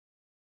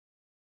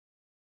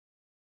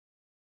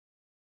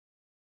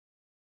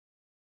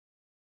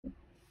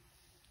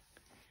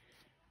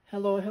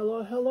Hello,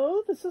 hello,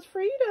 hello, this is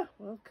Frida.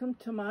 Welcome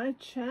to my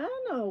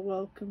channel.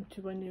 Welcome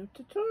to a new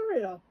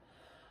tutorial.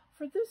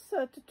 For this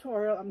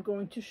tutorial, I'm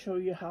going to show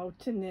you how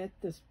to knit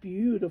this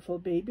beautiful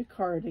baby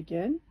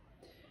cardigan.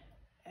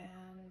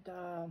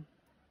 And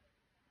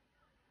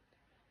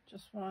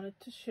just wanted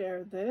to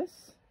share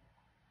this.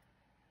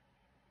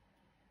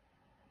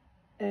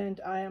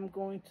 And I am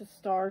going to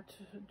start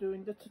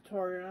doing the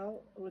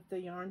tutorial with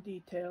the yarn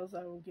details.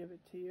 I will give it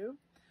to you.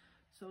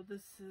 So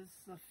this is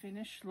the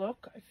finished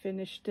look. I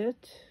finished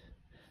it.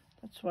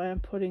 That's why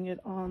I'm putting it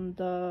on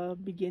the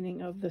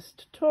beginning of this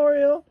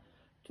tutorial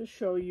to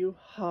show you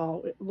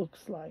how it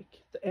looks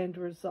like, the end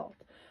result.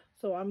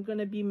 So I'm going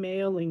to be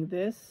mailing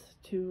this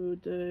to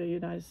the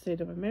United States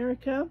of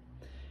America,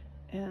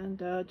 and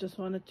just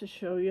wanted to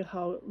show you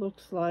how it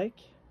looks like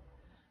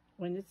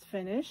when it's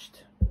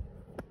finished.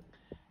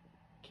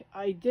 Okay,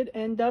 I did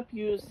end up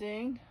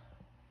using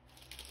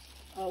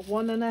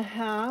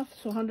 1.5,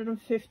 so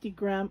 150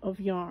 gram of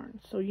yarn.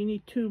 So you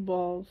need 2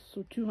 balls,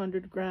 so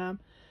 200 gram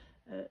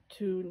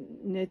to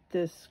knit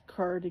this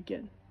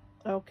cardigan.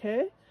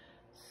 Okay,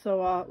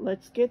 so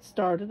let's get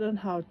started on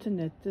how to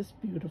knit this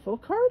beautiful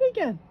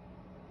cardigan.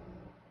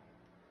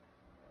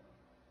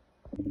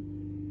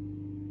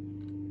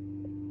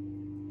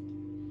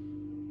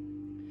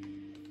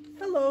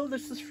 Hello,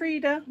 this is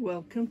Frida.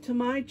 Welcome to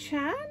my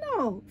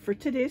channel. For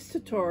today's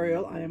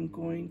tutorial, I am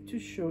going to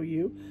show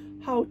you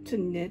how to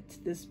knit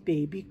this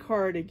baby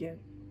cardigan.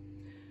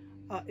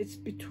 It's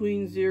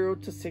between 0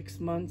 to 6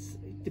 months,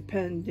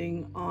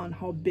 depending on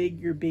how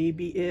big your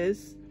baby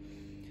is.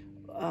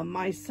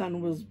 My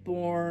son was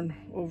born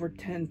over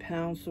 10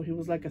 pounds, so he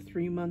was like a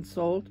 3 months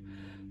old.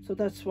 So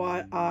that's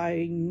why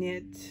I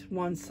knit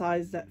one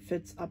size that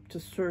fits up to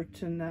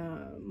certain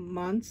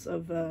months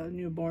of a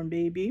newborn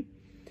baby.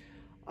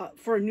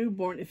 For a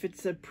newborn, if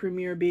it's a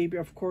premier baby,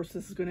 of course,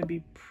 this is going to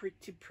be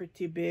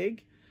pretty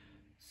big.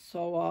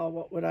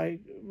 So what I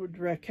would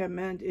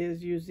recommend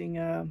is using,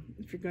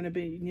 if you're going to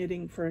be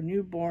knitting for a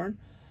newborn,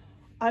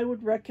 I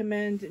would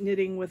recommend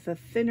knitting with a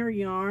thinner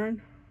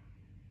yarn.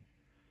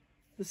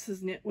 This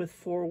is knit with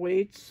 4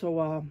 weights,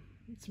 so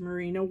it's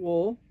merino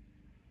wool.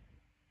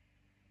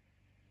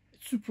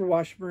 It's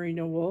superwash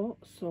merino wool,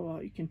 so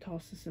you can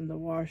toss this in the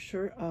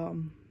washer.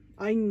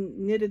 I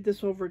knitted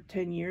this over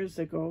 10 years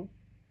ago.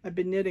 I've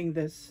been knitting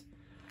this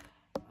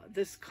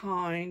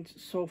kind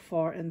so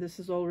far, and this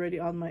is already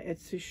on my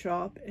Etsy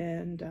shop.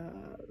 And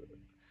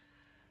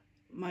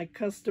my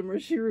customer,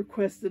 she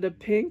requested a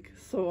pink,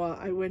 so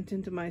I went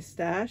into my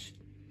stash.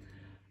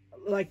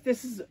 Like,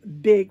 this is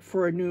big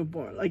for a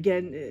newborn.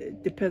 Again,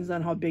 it depends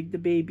on how big the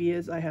baby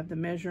is. I have the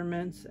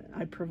measurements.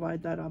 I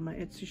provide that on my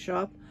Etsy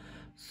shop.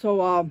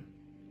 So I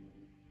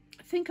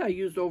think I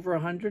used over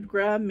 100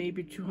 gram,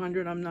 maybe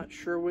 200, I'm not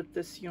sure, with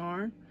this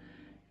yarn.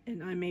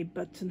 And I made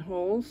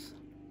buttonholes.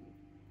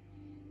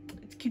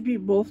 It can be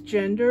both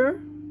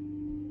gender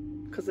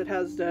because it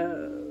has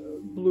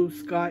the blue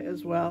sky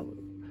as well.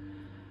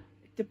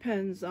 It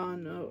depends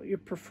on your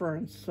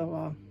preference.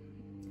 So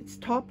it's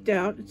top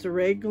down. It's a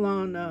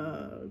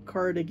raglan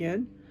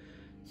cardigan.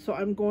 So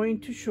I'm going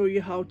to show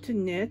you how to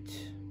knit.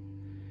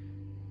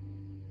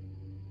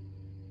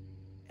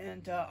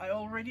 And I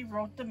already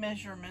wrote the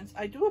measurements.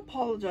 I do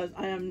apologize.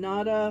 I am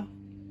not a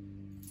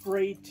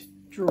great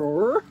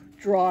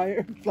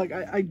dryer. Like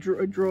I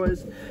draw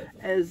as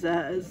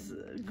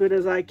good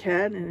as I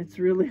can, and it's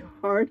really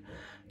hard.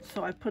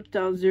 So I put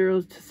down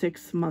 0 to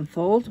 6 month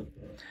old.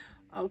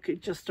 Okay,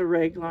 just a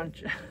raglan.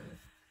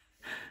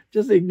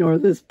 Just ignore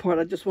this part.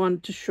 I just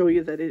wanted to show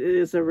you that it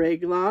is a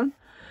raglan,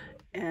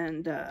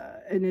 and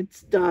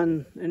it's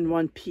done in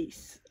one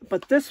piece.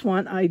 But this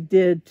one I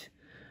did,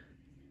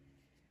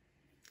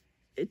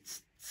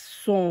 it's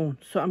sewn,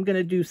 so I'm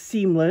gonna do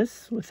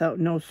seamless without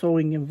no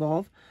sewing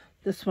involved.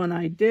 This one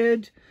I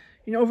did,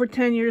 you know, over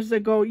 10 years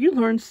ago. You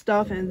learn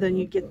stuff and then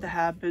you get the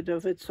habit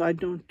of it. So I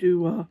don't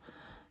do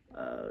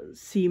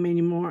seam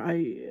anymore.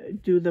 I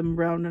do them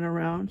round and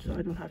around, so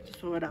I don't have to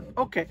sew it up.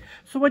 Okay,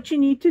 so what you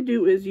need to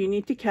do is you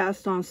need to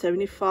cast on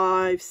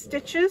 75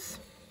 stitches,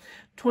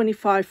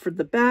 25 for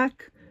the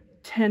back,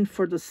 10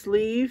 for the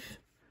sleeve,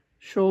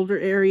 shoulder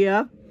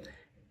area,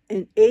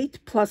 and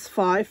 8 plus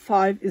 5.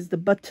 5 is the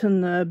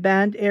button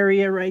band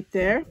area right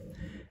there,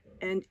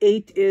 and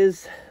 8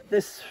 is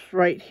this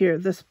right here.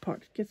 This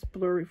part gets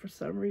blurry for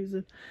some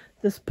reason.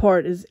 This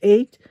part is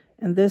 8,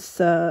 and this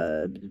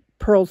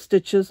purl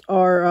stitches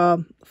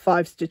are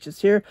 5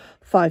 stitches here,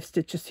 5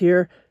 stitches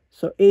here.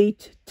 So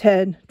 8,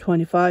 10,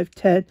 25,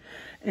 10.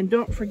 And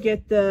don't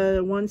forget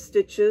the 1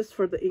 stitches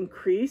for the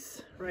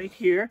increase right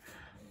here.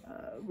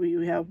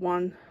 We have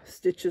 1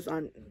 stitches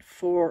on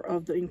 4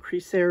 of the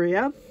increase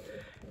area.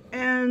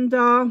 And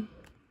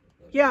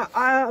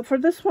yeah, for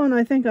this one,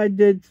 I think I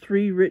did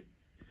 3.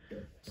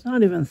 It's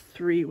not even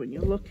 3 when you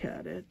look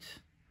at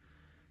it.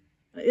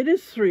 It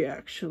is 3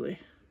 actually.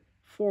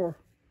 4.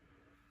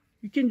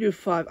 You can do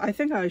 5. I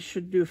think I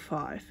should do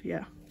 5.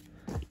 Yeah.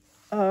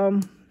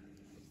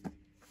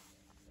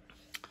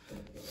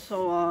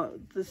 So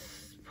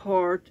this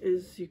part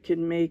is, you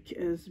can make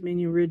as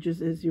many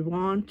ridges as you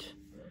want.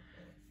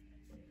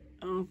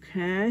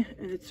 Okay,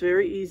 and it's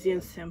very easy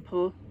and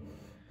simple.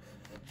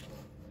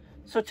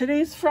 So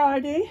today's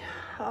Friday.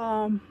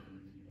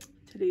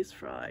 Today's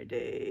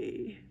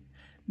Friday,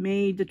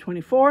 May the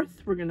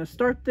 24th. We're gonna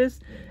start this,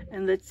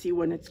 and let's see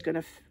when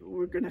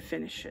we're gonna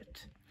finish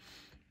it.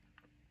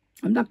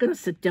 I'm not gonna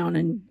sit down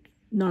and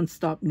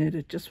non-stop knit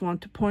it. Just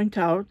want to point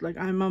out, like,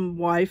 I'm a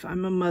wife,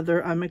 I'm a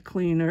mother, I'm a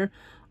cleaner.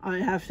 I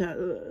have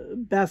a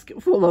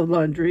basket full of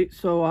laundry,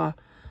 so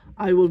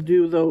I will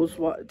do those.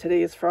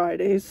 Today is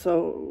Friday,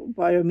 so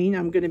by I mean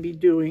I'm going to be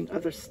doing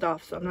other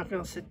stuff, so I'm not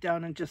going to sit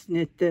down and just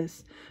knit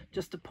this,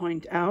 just to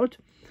point out.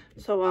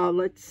 So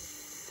let's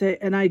say,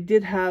 and I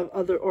did have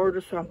other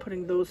orders, so I'm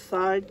putting those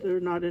aside. They're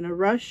not in a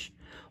rush.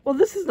 Well,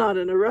 this is not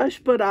in a rush,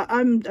 but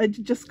I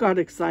just got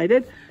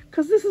excited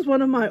because this is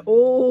one of my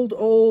old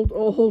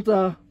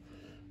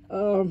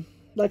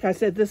like I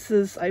said,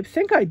 I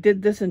think I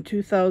did this in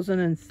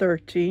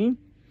 2013,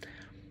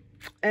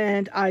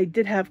 and I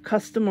did have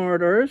custom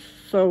orders.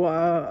 So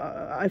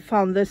I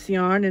found this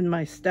yarn in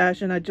my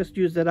stash, and I just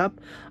used it up.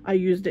 I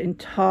used the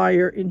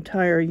entire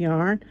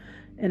yarn,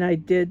 and I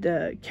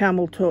did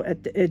camel toe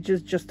at the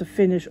edges just to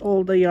finish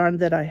all the yarn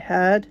that I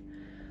had.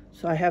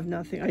 So I have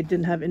nothing. I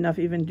didn't have enough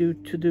even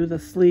to do the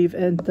sleeve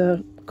and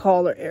the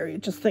collar area.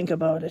 Just think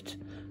about it.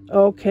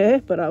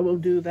 Okay, but I will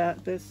do that.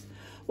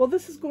 Well,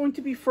 this is going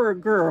to be for a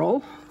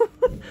girl.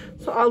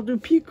 So I'll do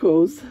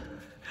picots.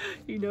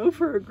 You know,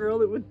 for a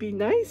girl it would be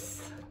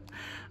nice.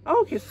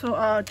 Okay,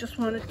 so just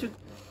wanted to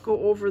go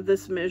over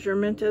this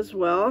measurement as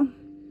well.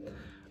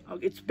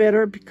 It's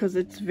better because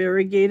it's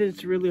variegated.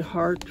 It's really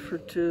hard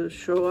to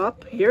show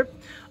up here.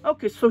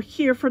 Okay, so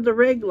here for the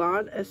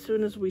raglan, as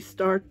soon as we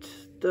start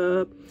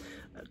the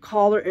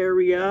collar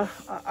area,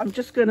 I'm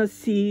just gonna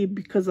see,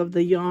 because of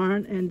the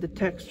yarn and the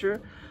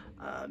texture,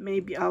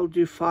 maybe I'll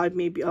do 5,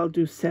 maybe I'll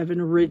do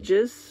 7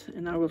 ridges,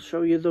 and I will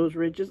show you those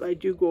ridges. I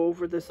do go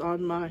over this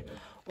on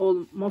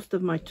most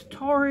of my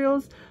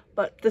tutorials,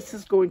 but this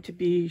is going to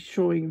be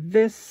showing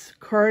this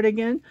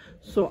cardigan,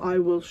 so I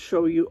will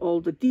show you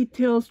all the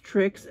details,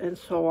 tricks, and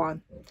so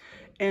on.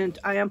 And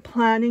I am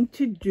planning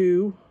to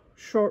do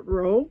short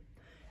row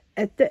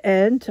at the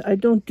end. I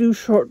don't do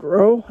short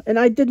row, and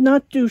I did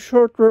not do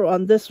short row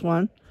on this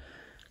one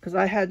because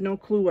I had no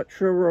clue what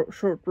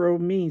short row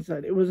means.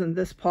 That it wasn't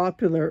this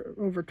popular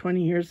over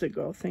 20 years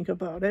ago. Think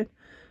about it.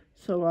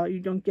 So you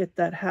don't get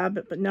that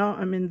habit, but now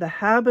I'm in the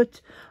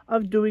habit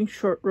of doing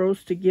short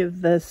rows to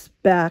give this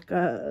back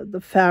the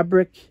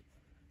fabric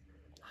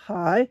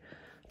high.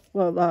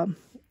 Well,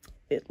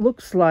 it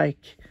looks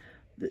like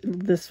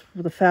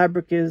the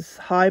fabric is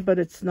high, but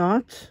it's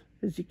not,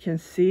 as you can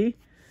see.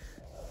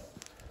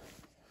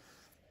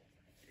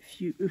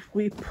 If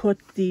we put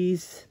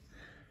these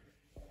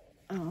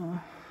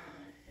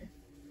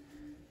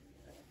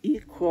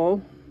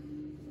equal,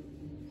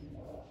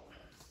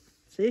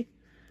 see,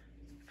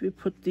 if we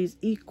put these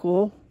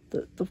equal,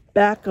 the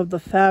back of the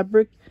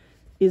fabric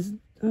is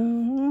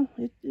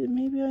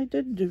maybe I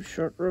did do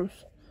short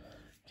rows,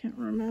 can't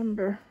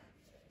remember.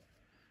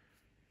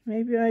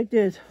 Maybe I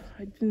did.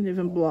 I didn't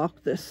even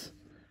block this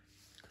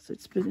because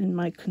it's been in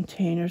my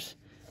containers.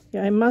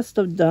 Yeah, I must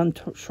have done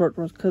short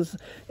rows because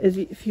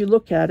if you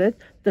look at it,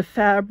 the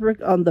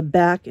fabric on the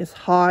back is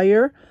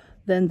higher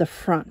than the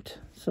front.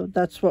 So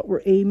that's what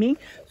we're aiming.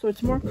 So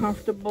it's more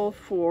comfortable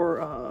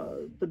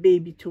for the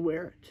baby to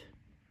wear it.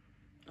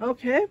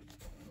 Okay,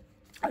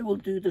 I will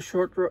do the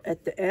short row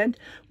at the end.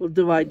 We'll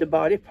divide the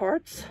body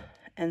parts,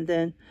 and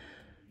then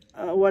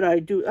what I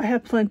do, I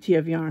have plenty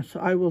of yarn,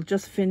 so I will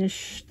just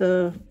finish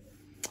the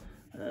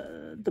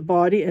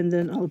body, and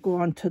then I'll go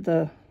on to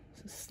the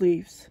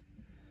sleeves.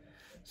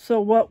 So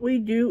what we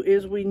do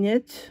is we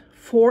knit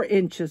 4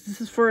 inches.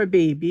 This is for a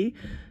baby,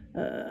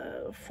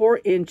 4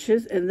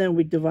 inches, and then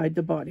we divide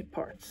the body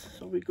parts.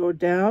 So we go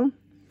down,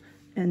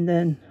 and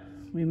then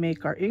we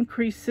make our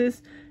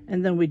increases,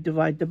 and then we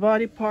divide the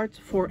body parts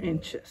 4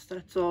 inches.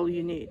 That's all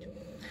you need.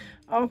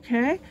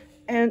 Okay,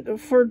 and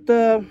for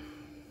the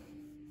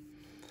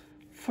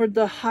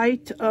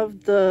height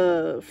of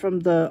from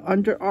the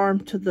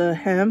underarm to the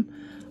hem,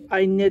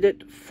 I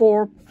knitted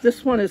 4.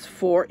 This one is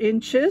 4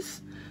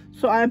 inches.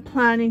 So I'm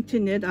planning to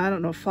knit, I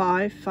don't know,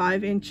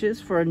 5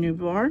 inches for a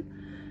newborn.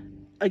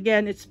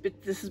 Again, this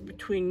is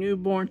between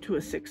newborn to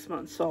a 6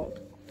 months old.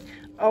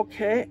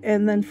 Okay,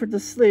 and then for the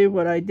sleeve,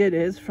 what I did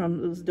is,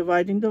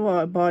 dividing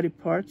the body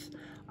parts,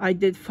 I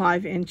did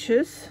 5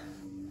 inches.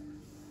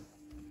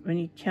 When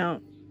you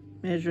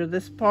measure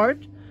this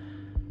part,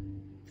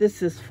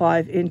 this is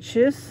 5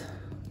 inches.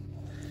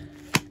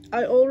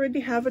 I already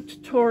have a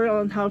tutorial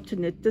on how to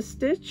knit the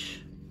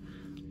stitch.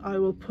 I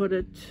will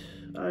pin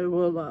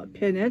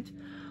it,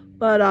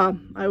 but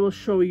I will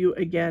show you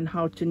again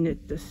how to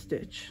knit this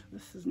stitch.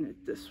 This is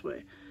knit this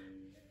way.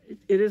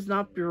 It is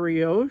not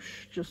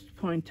brioche, just to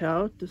point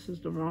out. This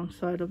is the wrong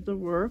side of the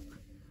work.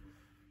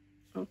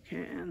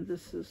 Okay, and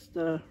this is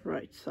the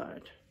right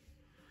side.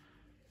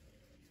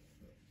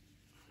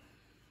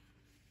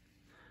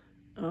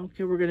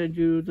 Okay, we're going to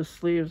do the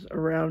sleeves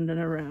around and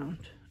around.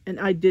 And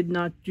I did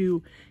not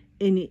do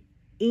any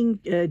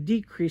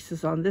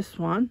decreases on this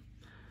one.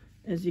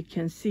 As you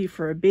can see,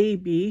 for a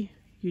baby,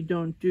 you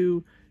don't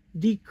do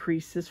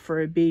decreases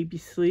for a baby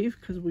sleeve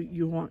because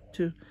you want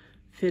to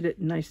fit it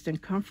nice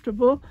and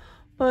comfortable.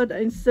 But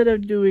instead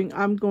of doing,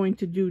 I'm going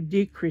to do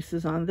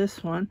decreases on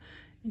this one.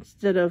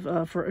 Instead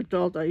of for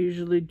adult, I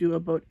usually do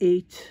about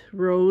 8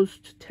 rows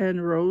to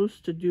 10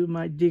 rows to do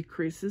my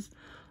decreases.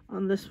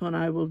 On this one,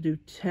 I will do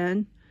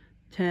 10,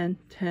 10,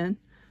 10.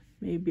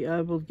 Maybe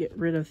I will get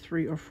rid of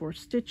 3 or 4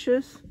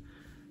 stitches.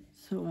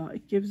 So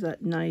it gives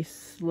that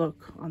nice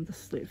look on the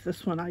sleeve.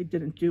 This one I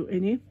didn't do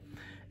any.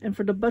 And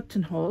for the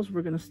buttonholes,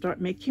 we're going to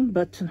start making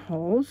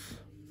buttonholes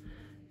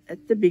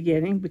at the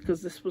beginning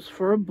because this was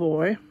for a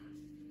boy.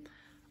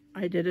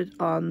 I did it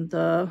on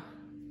the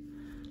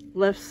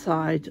left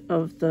side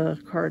of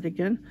the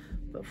cardigan,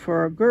 but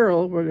for a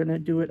girl, we're going to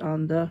do it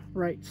on the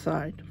right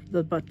side,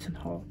 the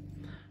buttonhole.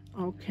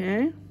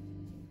 Okay.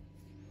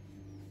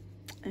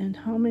 And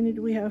how many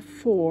do we have?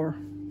 4.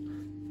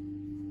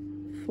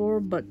 4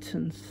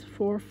 buttons,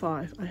 4 or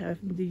 5. I have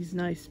these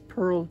nice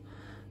pearl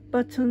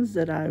buttons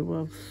that I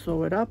will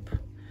sew it up.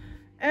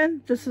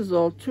 And this is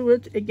all to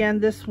it. Again,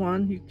 this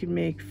one, you can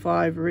make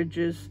 5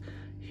 ridges.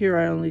 Here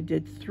I only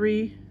did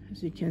 3,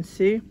 as you can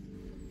see.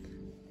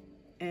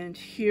 And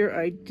here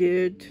I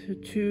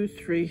did 2,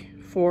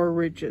 3, 4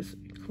 ridges,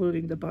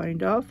 including the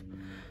bind off.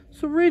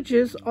 So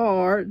ridges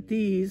are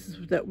these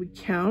that we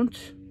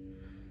count.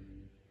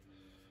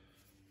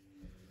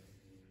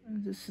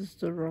 And this is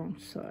the wrong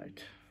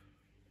side.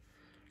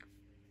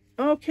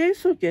 Okay,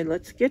 so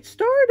let's get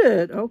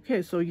started.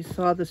 Okay, so you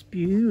saw this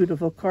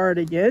beautiful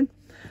cardigan.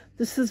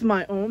 This is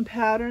my own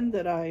pattern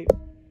that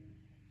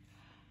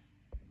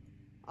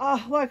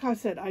like I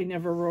said, I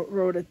never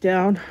wrote it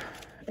down.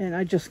 And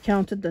I just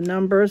counted the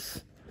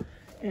numbers.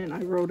 And I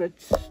wrote it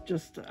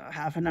just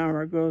half an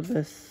hour ago,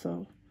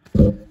 so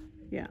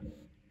yeah.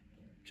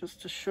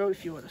 Just to show,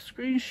 if you want a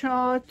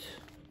screenshot,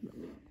 let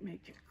me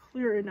make it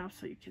clear enough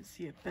so you can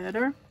see it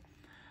better.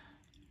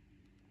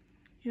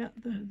 Yeah,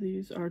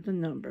 these are the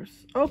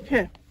numbers.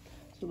 Okay,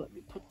 so let me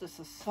put this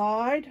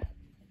aside.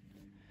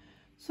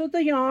 So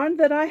the yarn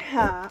that I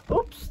have,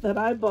 that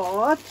I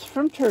bought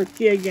from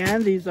Turkey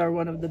again. These are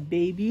one of the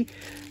baby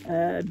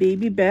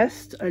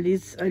best,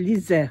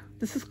 Alize.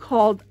 This is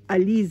called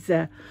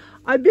Alize.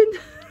 I've been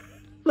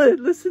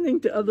listening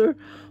to other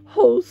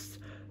hosts.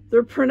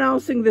 They're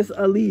pronouncing this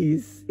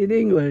Alize in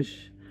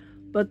English,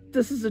 but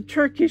this is a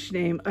Turkish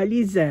name,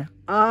 Alize.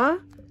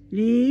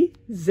 Alize.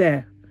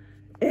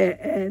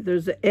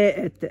 There's an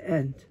at the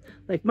end.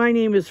 Like my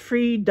name is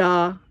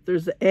Frida.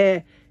 There's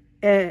an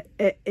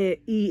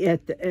e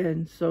at the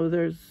end.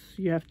 So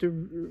you have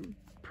to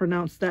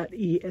pronounce that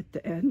e at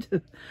the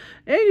end.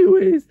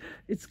 Anyways,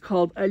 it's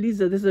called Alize.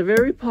 This is a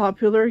very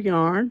popular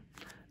yarn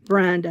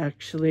brand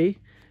actually,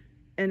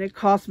 and it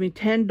cost me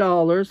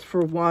 $10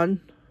 for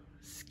one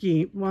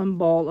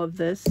ball of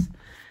this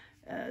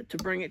to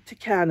bring it to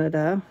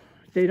Canada.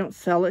 They don't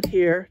sell it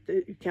here.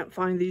 You can't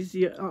find these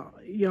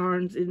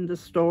yarns in the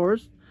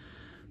stores.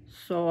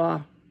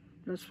 So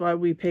that's why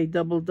we pay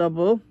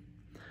double.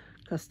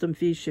 Custom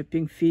fee,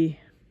 shipping fee,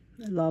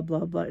 blah,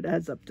 blah, blah. It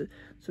adds up to,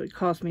 so it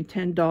cost me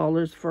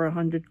 $10 for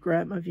 100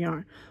 gram of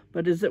yarn.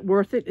 But is it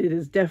worth it? It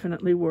is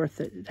definitely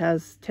worth it. It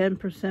has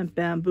 10%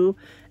 bamboo.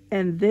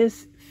 And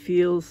this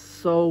feels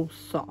so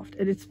soft.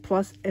 And it's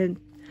plus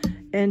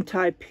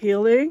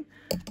anti-peeling.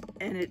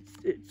 And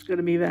it's going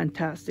to be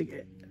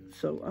fantastic.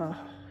 So,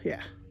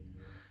 yeah,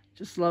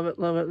 just love it,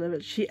 love it, love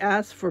it. She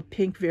asked for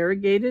pink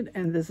variegated,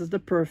 and this is the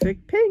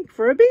perfect pink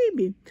for a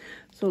baby.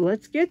 So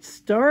let's get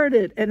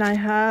started. And I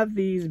have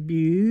these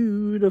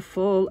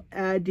beautiful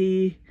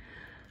Addy,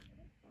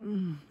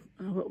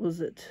 what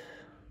was it?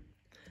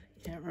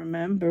 Can't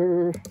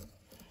remember.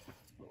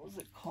 What was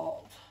it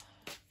called?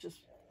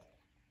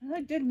 And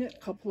I did knit a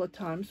couple of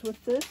times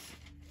with this.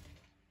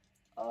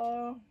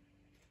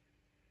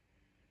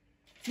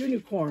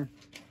 Unicorn,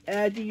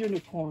 Addy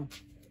Unicorn.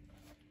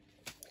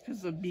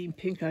 Because of being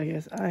pink, I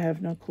guess. I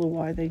have no clue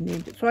why they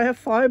named it. So I have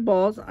 5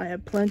 balls. I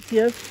have plenty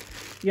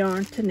of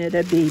yarn to knit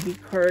a baby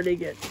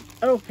cardigan.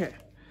 Okay.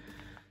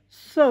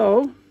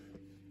 So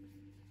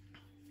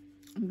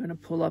I'm going to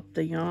pull up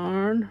the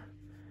yarn.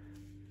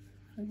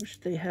 I wish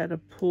they had a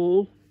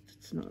pull.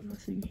 It's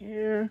nothing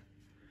here.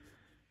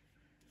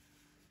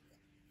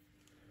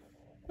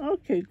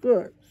 Okay,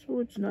 good. So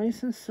it's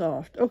nice and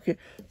soft. Okay,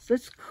 so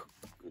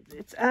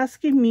it's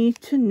asking me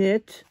to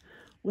knit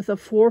with a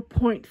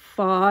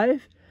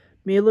 4.5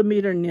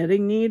 millimeter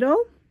knitting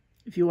needle.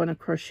 If you want to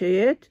crochet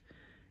it,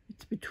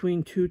 it's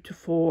between 2 to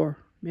 4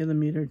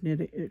 millimeter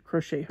knitting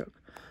crochet hook.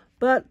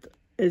 But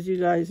as you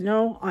guys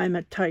know, I'm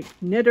a tight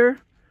knitter,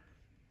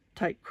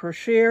 tight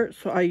crocheter,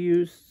 so I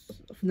use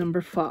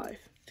number 5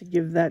 to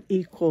give that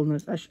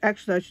equalness.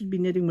 Actually, I should be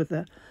knitting with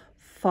a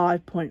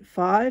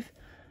 5.5.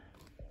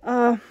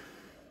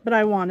 But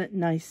I want it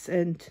nice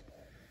and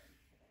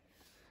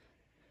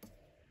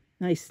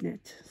nice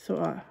knit. So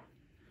I'm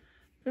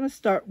going to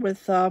start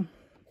with dry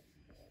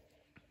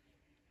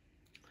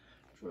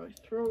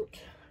throat.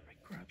 Let me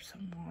grab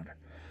some water.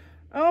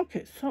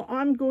 Okay, so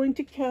I'm going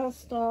to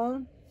cast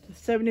on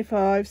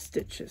 75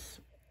 stitches.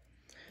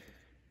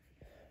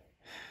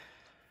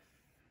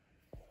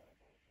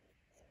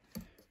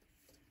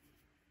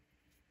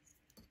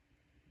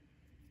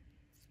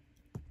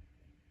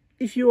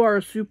 if you are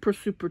a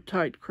super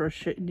tight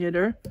crochet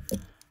knitter,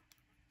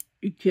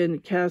 you can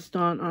cast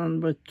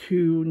on with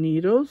 2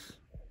 needles,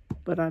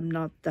 but I'm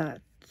not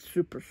that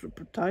super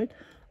tight.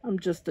 I'm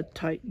just a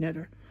tight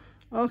knitter.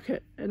 Okay,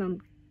 and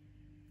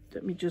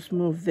let me just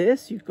move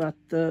this. You've got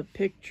the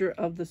picture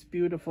of this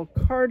beautiful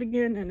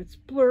cardigan, and it's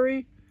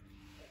blurry.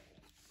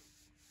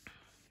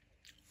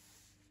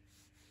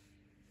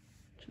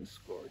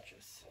 Just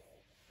gorgeous.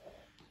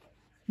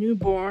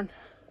 Newborn.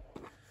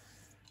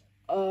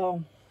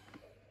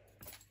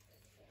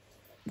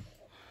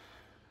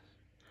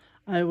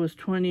 I was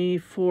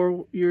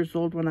 24 years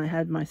old when I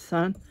had my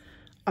son.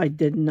 I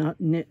did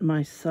not knit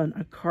my son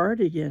a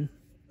cardigan.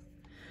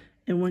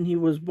 And when he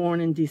was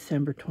born in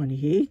December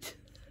 28,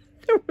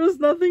 there was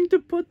nothing to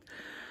put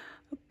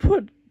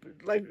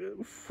like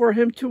for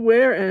him to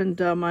wear. And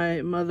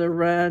my mother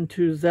ran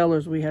to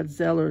Zellers. We had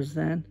Zellers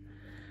then.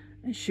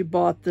 And she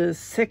bought this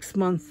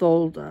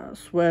 6-month-old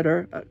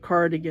sweater, a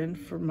cardigan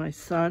for my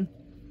son.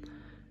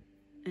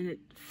 And it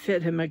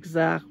fit him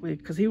exactly,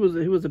 because he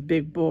was a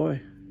big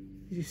boy.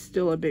 He's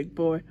still a big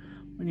boy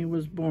when he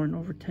was born,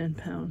 over 10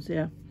 pounds,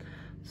 yeah.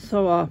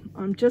 So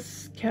I'm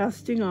just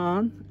casting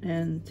on,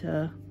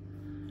 and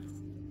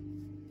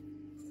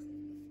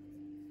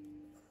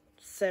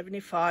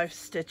 75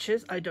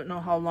 stitches. I don't know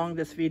how long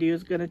this video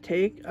is going to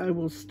take. I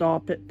will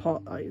stop it.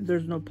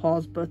 There's no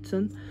pause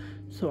button,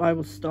 so I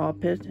will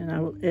stop it, and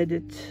I will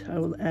edit. I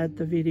will add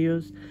the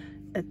videos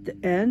at the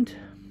end.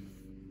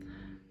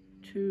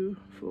 2,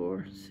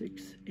 4,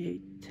 6,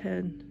 8,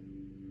 10,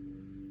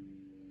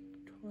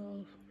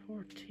 12,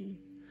 14,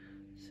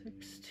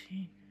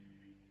 16,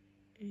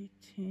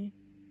 18,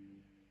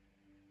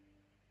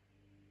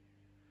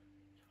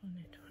 20,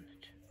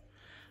 22.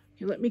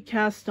 Okay, let me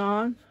cast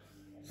on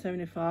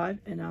 75,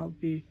 and I'll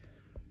be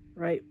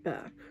right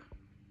back.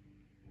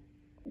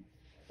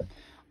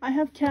 I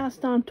have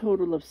cast on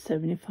total of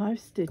 75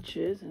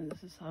 stitches, and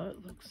this is how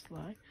it looks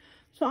like.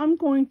 So I'm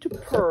going to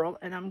purl,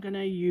 and I'm going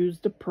to use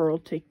the purl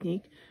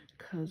technique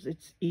because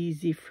it's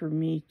easy for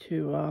me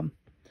to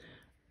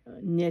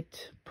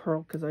knit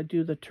purl, because I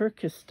do the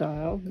Turkish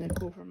style,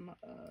 neck over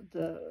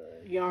the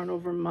yarn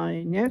over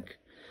my neck.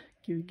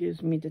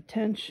 Gives me the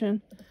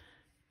tension.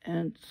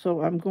 And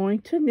so I'm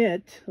going to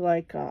knit,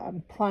 like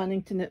I'm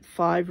planning to knit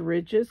 5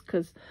 ridges,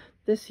 because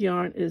this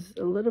yarn is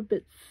a little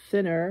bit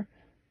thinner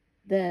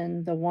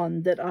than the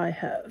one that I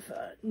have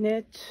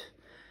knit.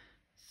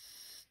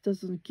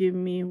 Doesn't give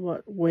me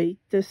what weight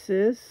this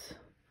is,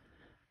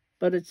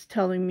 but it's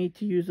telling me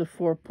to use a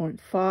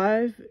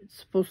 4.5. It's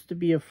supposed to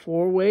be a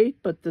 4 weight,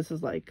 but this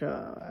is like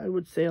I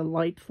would say a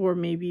light 4,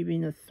 maybe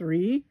even a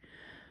 3.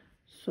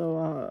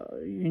 So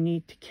you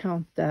need to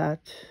count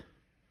that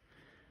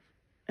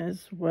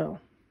as well.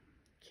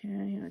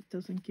 Okay, it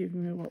doesn't give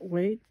me what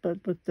weight,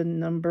 but with the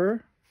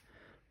number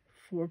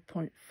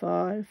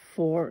 4.5,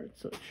 4,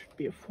 so it should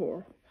be a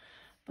 4.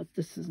 But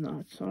this is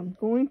not. So I'm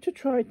going to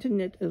try to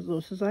knit as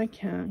loose as I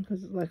can,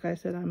 because like I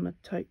said, I'm a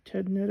tight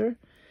knitter.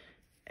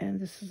 And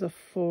this is a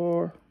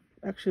 4,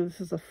 actually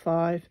this is a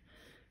 5mm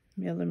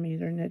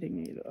knitting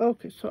needle.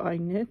 Okay, so I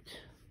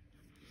knit.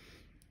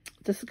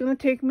 This is going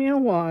to take me a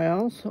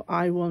while, so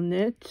I will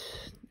knit,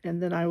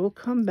 and then I will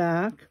come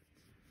back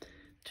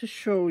to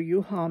show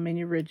you how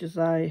many ridges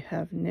I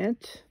have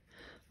knit.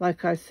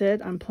 Like I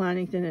said, I'm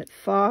planning to knit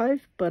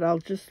 5, but I'll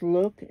just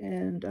look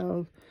and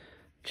I'll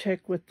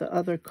check with the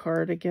other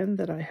cardigan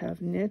that I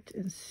have knit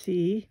and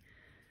see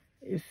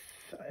if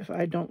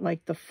I don't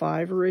like the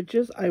 5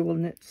 ridges, I will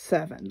knit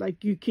 7.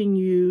 Like you can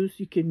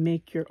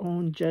make your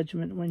own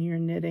judgment when you're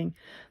knitting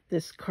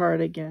this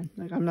cardigan.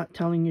 Like I'm not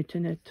telling you to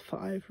knit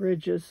 5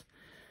 ridges.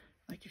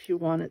 Like if you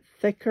want it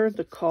thicker,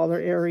 the collar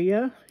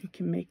area, you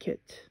can make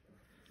it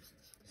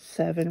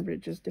 7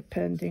 ridges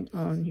depending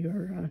on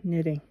your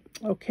knitting.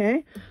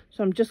 Okay,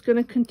 so I'm just going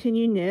to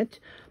continue knit.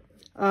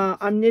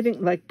 I'm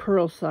knitting like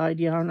purl side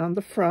yarn on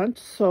the front,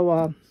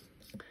 so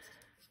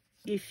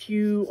if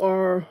you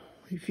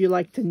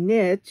like to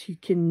knit, you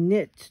can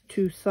knit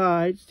 2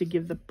 sides to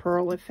give the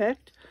purl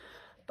effect.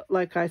 But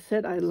like I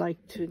said, I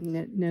like to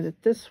knit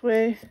it this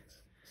way,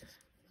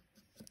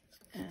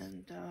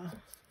 and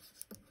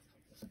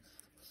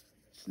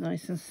it's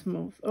nice and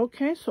smooth.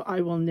 Okay, so I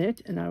will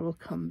knit and I will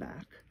come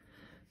back.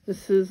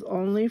 This is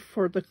only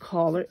for the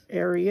collar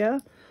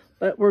area,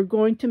 but we're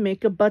going to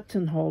make a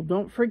buttonhole.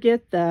 Don't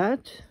forget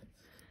that.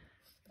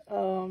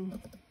 I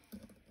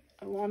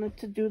wanted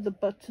to do the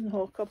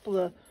buttonhole a couple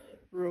of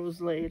rows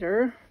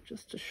later,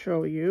 just to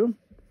show you.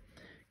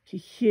 Okay,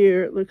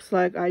 here it looks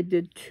like I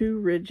did 2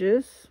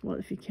 ridges. Well,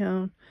 if you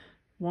count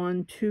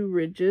 1, 2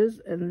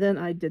 ridges, and then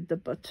I did the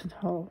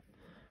buttonhole.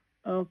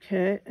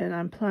 Okay, and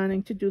I'm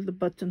planning to do the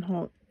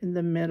buttonhole in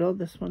the middle.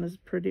 This one is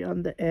pretty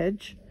on the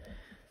edge.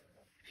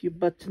 If you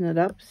button it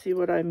up, see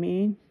what I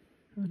mean?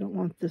 I don't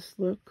want this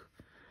look.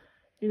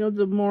 You know,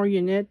 the more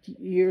you knit,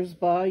 years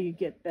by, you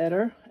get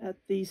better at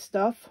these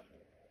stuff.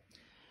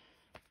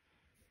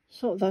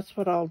 So that's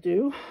what I'll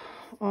do.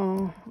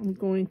 I'm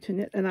going to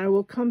knit, and I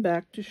will come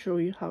back to show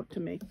you how to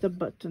make the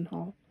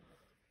buttonhole.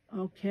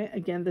 Okay,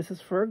 again, this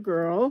is for a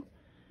girl.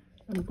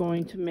 I'm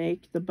going to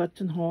make the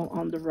buttonhole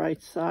on the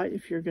right side.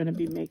 If you're going to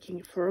be making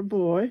it for a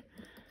boy,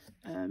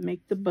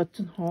 make the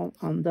buttonhole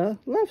on the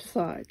left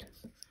side.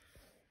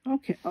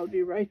 Okay, I'll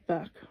be right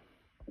back.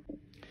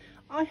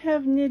 I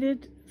have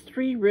knitted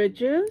 3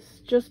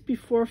 ridges. Just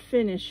before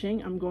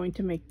finishing, I'm going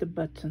to make the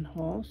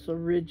buttonhole. So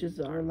ridges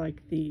are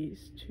like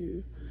these,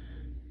 2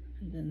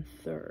 and then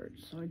 3rd.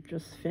 So I'm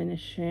just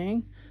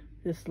finishing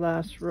this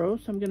last row.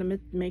 So I'm going to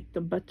make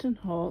the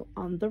buttonhole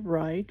on the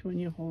right when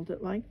you hold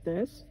it like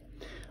this.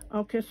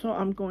 Okay, so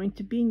I'm going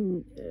to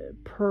be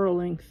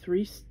purling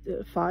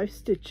 5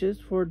 stitches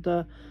for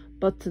the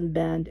button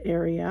band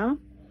area.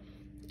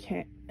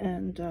 Okay,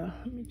 and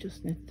let me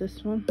just knit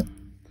this one.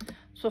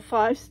 So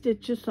 5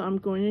 stitches, so I'm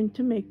going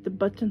to make the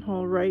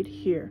buttonhole right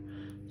here.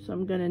 So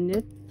I'm going to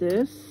knit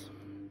this,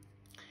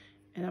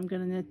 and I'm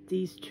going to knit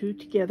these 2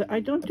 together. I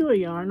don't do a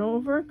yarn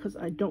over because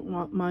I don't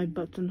want my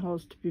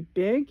buttonholes to be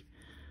big.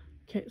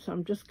 Okay, so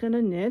I'm just going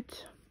to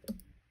knit,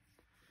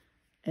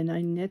 and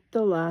I knit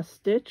the last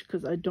stitch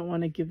because I don't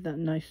want to give that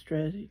nice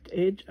straight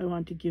edge. I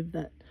want to give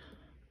that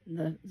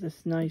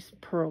this nice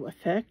purl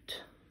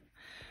effect,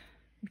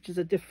 which is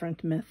a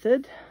different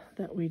method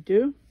that we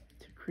do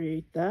to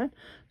create that.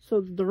 So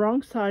the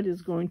wrong side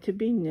is going to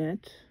be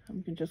knit.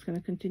 I'm just going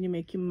to continue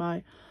making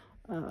my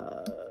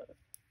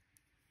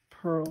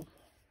purl.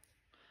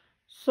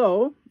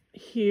 So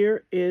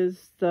here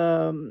is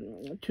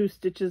the 2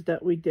 stitches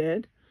that we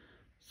did.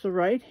 So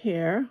right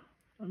here,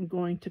 I'm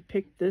going to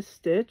pick this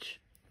stitch,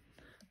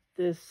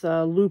 this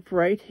loop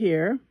right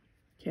here,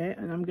 okay,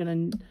 and I'm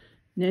going to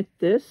knit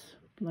this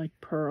like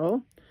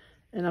purl,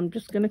 and I'm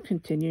just going to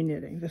continue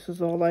knitting. This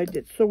is all I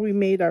did. So we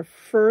made our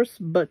first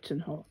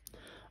buttonhole.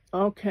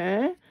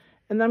 Okay,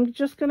 and I'm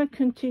just going to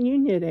continue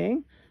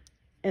knitting,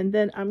 and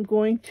then I'm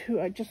going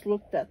to, I just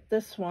looked at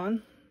this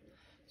one,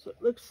 so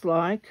it looks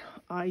like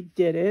I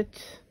did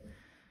it.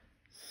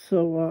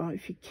 So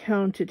if you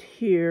count it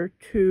here,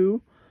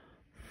 2,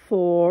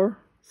 4,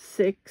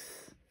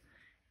 6,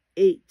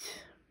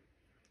 8.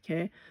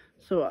 Okay,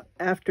 so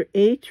after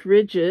 8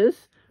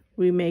 ridges,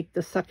 we make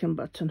the second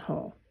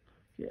buttonhole.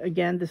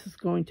 Again, this is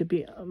going to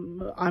be,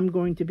 I'm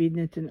going to be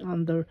knitting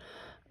on the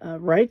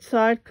right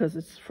side because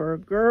it's for a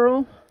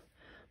girl.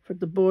 For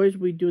the boys,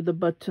 we do the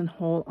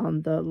buttonhole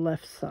on the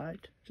left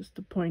side, just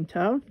to point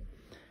out.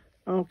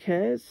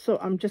 Okay, so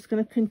I'm just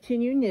going to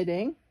continue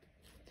knitting.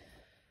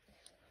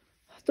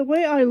 The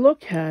way I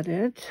look at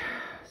it,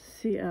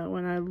 see,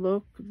 when I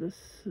look, this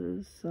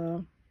is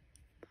the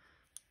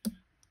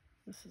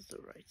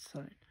right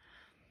side.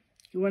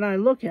 When I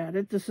look at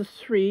it, this is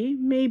 3.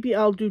 Maybe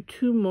I'll do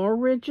 2 more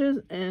ridges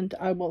and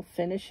I will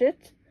finish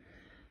it.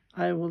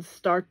 I will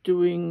start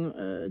doing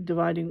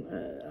dividing.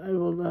 I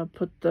will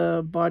put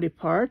the body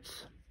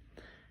parts,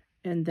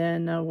 and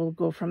then we'll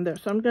go from there.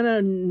 So I'm going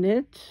to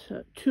knit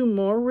 2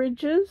 more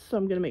ridges. So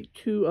I'm going to make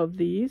 2 of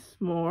these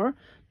more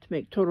to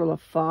make total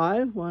of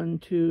 5. 1,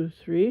 2,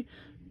 3.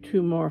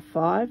 2 more,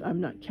 5.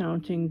 I'm not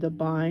counting the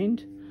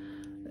bind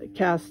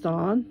cast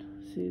on.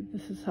 See,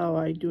 this is how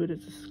I do it.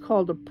 It's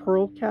called a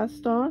purl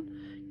cast on.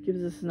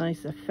 Gives this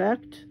nice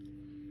effect.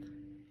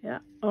 Yeah,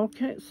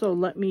 okay, so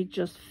let me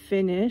just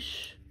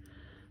finish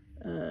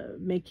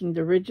making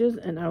the ridges,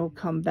 and I will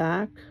come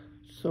back.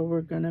 So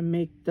we're gonna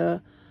make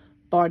the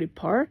body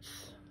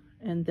parts,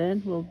 and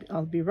then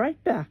I'll be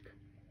right back.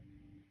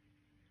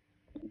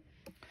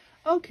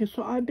 Okay,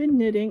 so I've been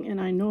knitting,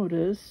 and I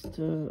noticed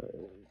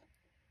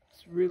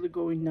it's really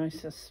going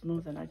nice and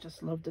smooth, and I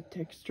just love the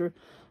texture,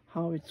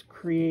 how it's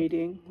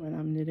creating when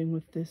I'm knitting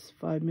with this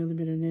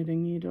 5mm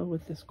knitting needle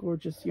with this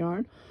gorgeous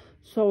yarn.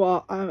 So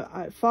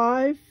I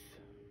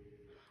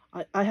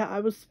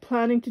was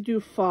planning to do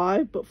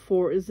 5, but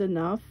 4 is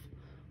enough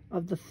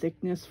of the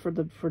thickness for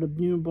the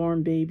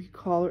newborn baby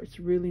collar. It's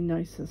really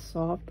nice and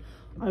soft.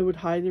 I would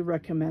highly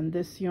recommend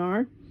this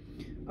yarn.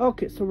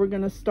 Okay, so we're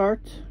gonna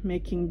start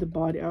making the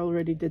body. I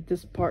already did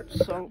this part.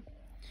 So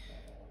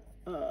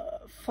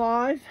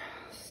 5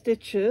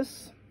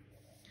 stitches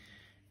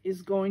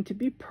is going to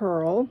be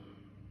purl.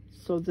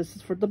 So this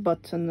is for the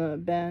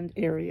button band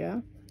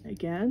area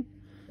again.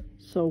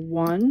 So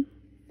 1,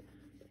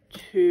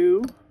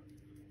 2,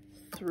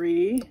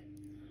 3,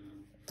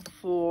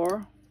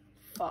 4,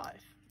 5.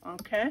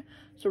 Okay,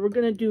 so we're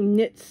going to do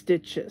knit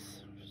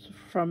stitches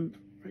from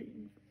right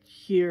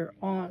here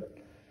on.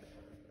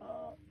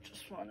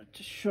 Just wanted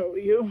to show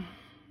you.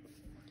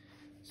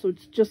 So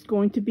it's just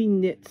going to be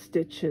knit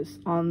stitches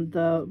on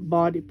the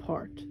body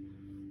part.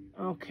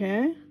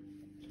 Okay,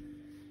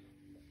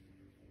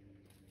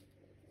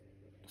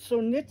 so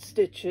knit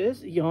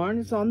stitches, yarn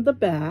is on the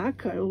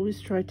back. I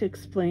always try to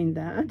explain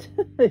that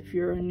if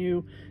you're a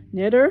new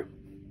knitter.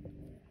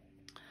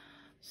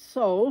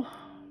 So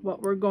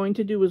what we're going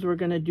to do is we're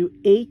going to do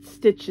 8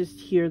 stitches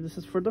here. This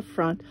is for the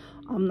front.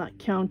 I'm not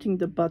counting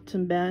the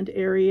button band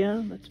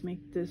area. Let's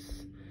make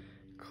this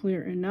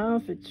clear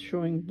enough. It's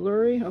showing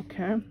blurry.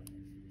 Okay,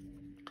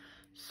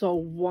 so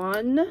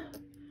 1,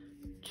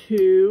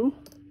 2,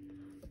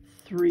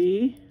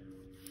 3,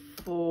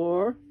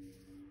 4,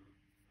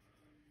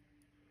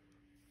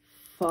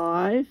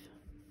 5,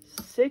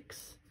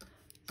 6,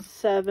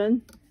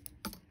 7,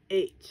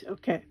 8.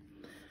 Okay,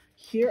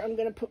 here I'm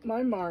going to put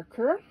my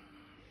marker.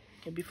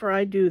 Okay, before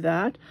I do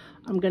that,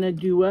 I'm going to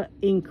do an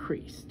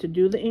increase. To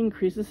do the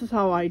increase, this is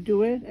how I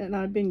do it, and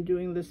I've been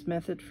doing this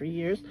method for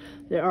years.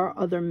 There are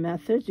other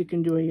methods. You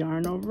can do a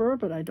yarn over,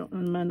 but I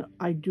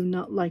do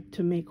not like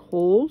to make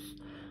holes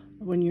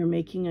when you're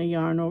making a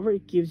yarn over.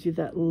 It gives you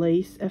that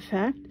lace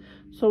effect.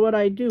 So what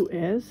I do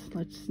is,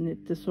 let's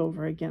knit this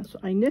over again. So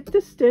I knit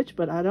this stitch,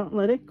 but I don't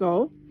let it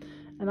go,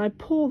 and I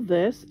pull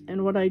this,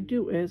 and what I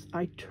do is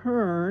I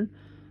turn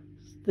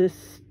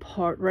this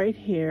part right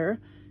here,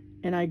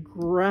 and I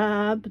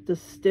grab the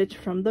stitch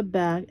from the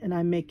back and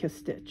I make a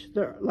stitch.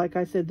 There, like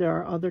I said, there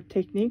are other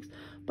techniques,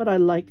 but I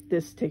like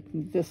this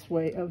technique, this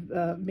way of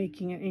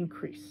making an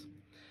increase.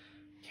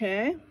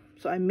 Okay,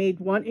 so I made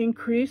one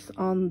increase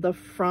on the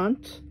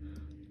front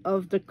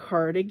of the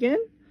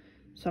cardigan.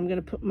 So I'm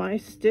going to put my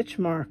stitch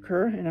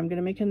marker and I'm going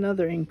to make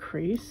another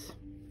increase.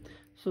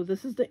 So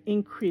this is the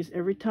increase.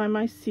 Every time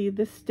I see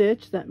this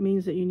stitch, that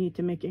means that you need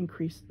to make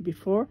increase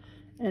before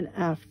and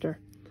after.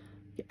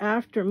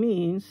 After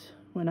means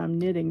when I'm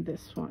knitting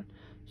this one.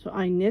 So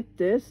I knit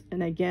this,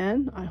 and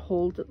again I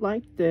hold it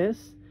like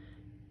this,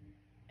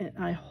 and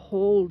I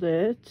hold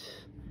it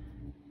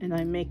and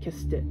I make a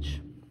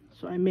stitch.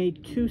 So I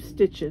made 2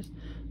 stitches.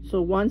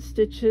 So 1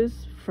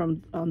 stitches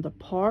from on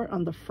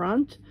the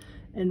front,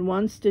 and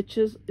 1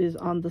 stitches is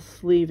on the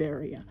sleeve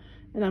area,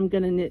 and I'm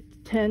going to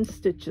knit 10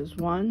 stitches.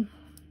 1,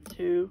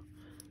 2,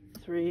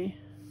 3,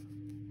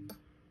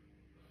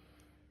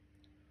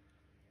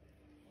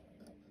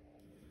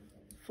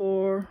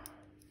 4,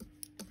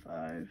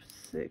 5,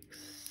 6,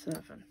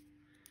 7,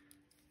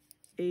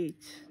 8,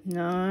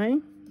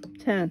 9,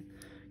 10.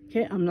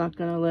 Okay, I'm not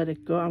going to let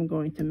it go. I'm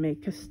going to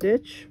make a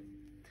stitch,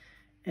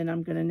 and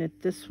I'm going to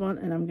knit this one,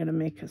 and I'm going to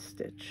make a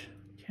stitch.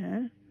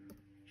 Okay,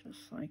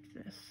 just like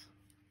this.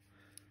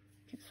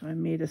 Okay, so I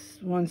made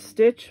 1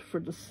 stitch for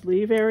the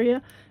sleeve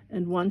area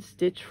and 1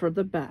 stitch for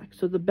the back.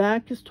 So the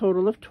back is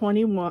total of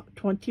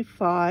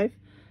 25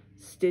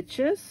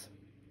 stitches.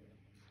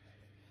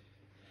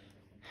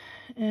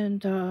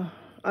 And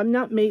I'm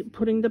not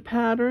putting the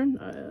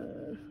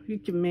pattern. You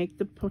can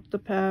put the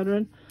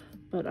pattern,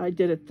 but I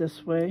did it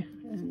this way,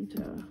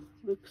 and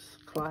looks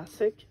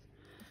classic.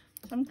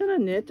 So I'm gonna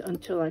knit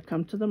until I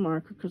come to the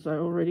marker, because I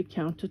already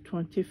counted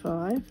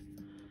 25.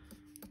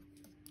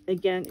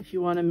 Again, if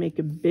you want to make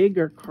a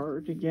bigger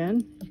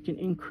cardigan, you can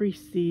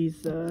increase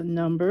these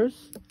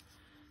numbers.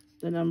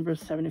 The number is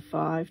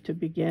 75 to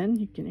begin.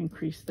 You can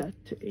increase that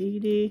to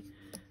 80.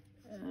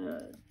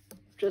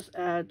 Just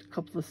add a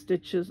couple of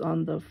stitches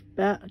on the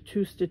back,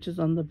 2 stitches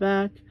on the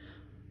back,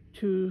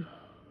 2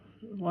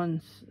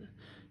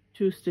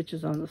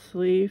 stitches on the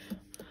sleeve.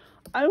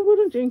 I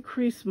wouldn't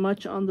increase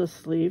much on the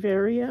sleeve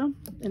area,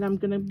 and I'm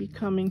going to be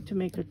coming to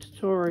make a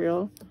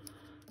tutorial,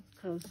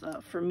 because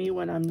for me,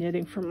 when I'm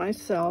knitting for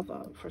myself,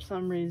 for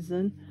some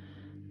reason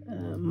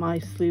my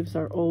sleeves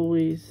are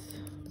always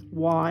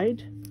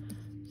wide.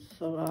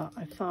 So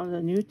I found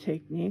a new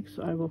technique,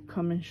 so I will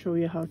come and show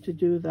you how to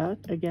do that.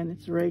 Again,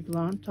 it's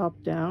raglan,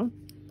 top down,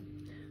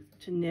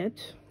 to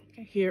knit.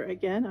 Here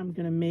again, I'm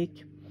going to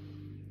make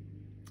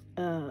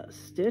a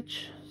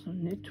stitch. So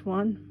knit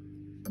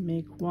 1,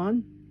 make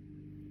 1,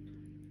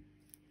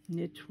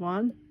 knit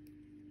 1,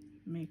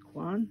 make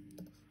 1.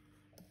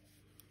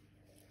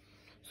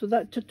 So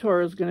that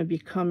tutorial is going to be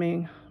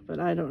coming,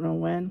 but I don't know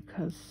when,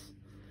 because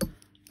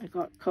I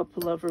got a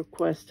couple of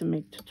requests to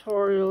make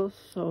tutorials,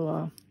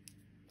 so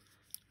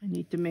I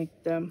need to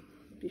make them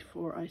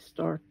before I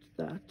start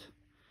that.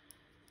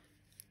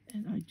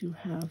 And I do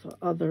have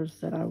others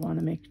that I want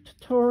to make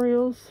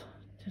tutorials.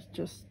 It's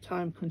just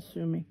time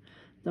consuming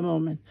at the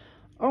moment.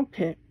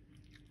 Okay,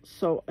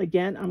 so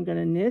again, I'm going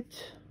to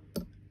knit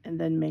and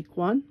then make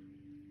 1.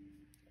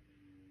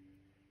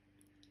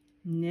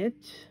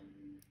 Knit,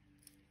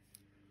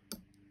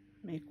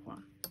 make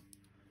 1.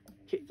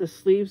 Okay, the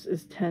sleeves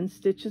is 10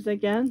 stitches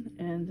again,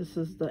 and this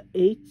is the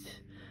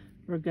 8.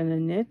 We're going to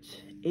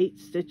knit 8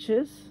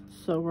 stitches,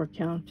 so we're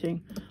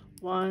counting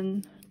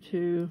 1,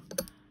 2,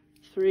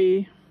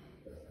 3,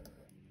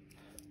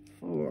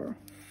 4,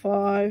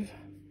 5,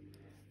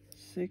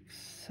 6,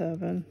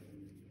 7,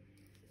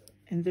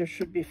 and there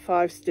should be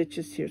 5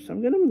 stitches here. So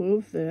I'm going to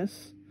move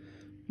this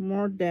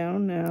more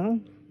down now.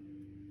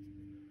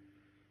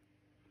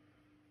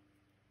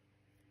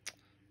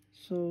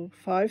 So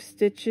 5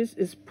 stitches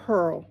is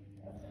purl.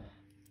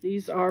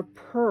 These are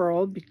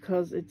purl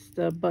because it's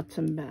the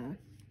button band.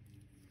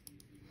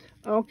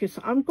 Okay,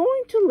 so I'm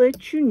going to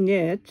let you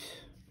knit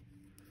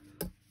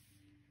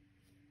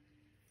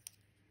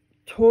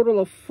total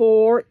of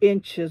 4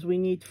 inches. We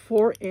need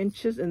 4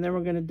 inches, and then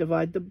we're going to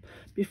divide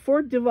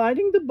before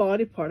dividing the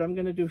body part, I'm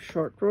going to do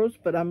short rows,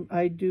 but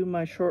I do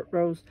my short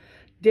rows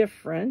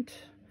different.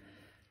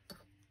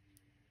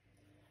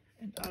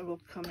 And I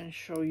will come and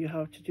show you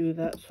how to do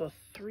that. So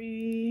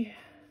 3,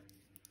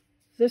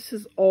 this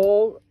is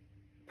all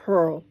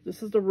purl.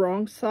 This is the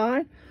wrong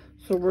side.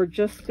 So we're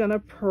just going to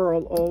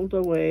purl all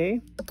the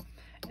way.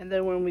 And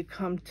then when we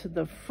come to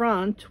the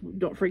front,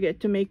 don't forget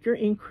to make your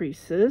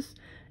increases.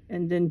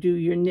 and then do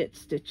your knit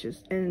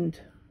stitches. And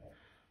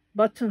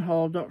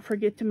buttonhole, don't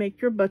forget to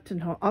make your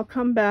buttonhole. I'll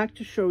come back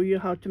to show you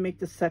how to make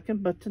the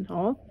second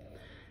buttonhole,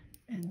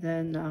 and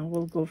then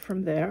we'll go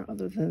from there.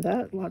 Other than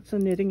that, lots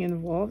of knitting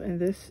involved, and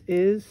this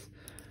is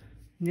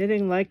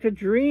knitting like a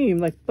dream,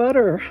 like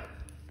butter.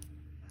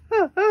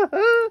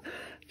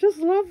 Just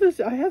love this.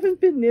 I haven't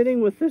been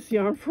knitting with this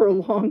yarn for a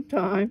long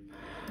time,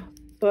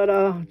 but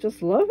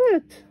just love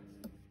it.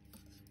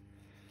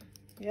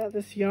 Yeah,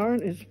 this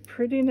yarn is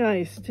pretty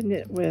nice to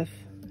knit with.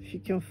 If you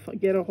can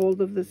get a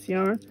hold of this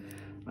yarn,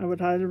 I would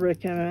highly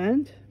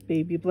recommend.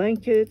 Baby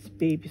blankets,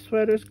 baby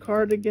sweaters,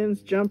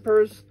 cardigans,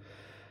 jumpers,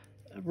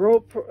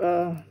 rope.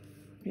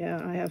 Yeah,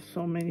 I have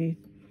so many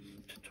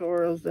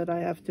tutorials that I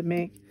have to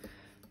make.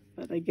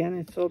 But again,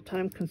 it's all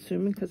time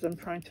consuming because I'm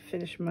trying to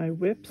finish my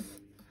whips.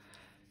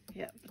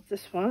 Yeah, but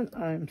this one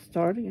I'm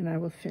starting and I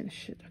will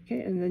finish it.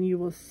 Okay, and then you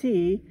will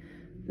see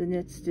the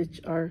knit stitch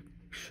are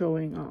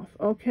showing off.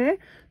 Okay,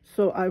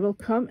 so I will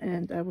come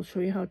and I will show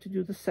you how to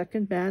do the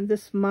second band.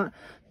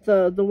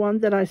 The one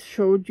that I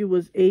showed you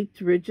was 8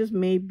 ridges.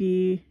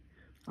 Maybe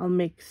I'll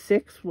make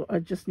 6. Well, I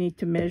just need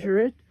to measure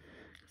it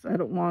because I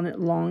don't want it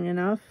long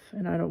enough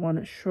and I don't want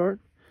it short.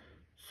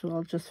 So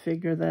I'll just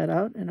figure that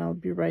out and I'll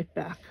be right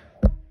back.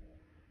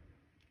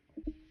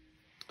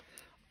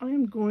 I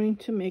am going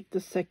to make the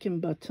second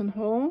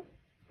buttonhole.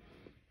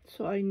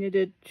 So I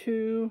knitted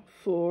 2,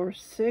 4,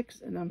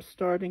 6, and I'm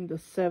starting the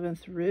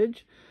 7th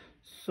ridge.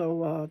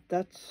 So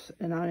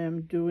and I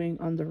am doing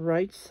on the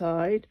right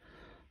side.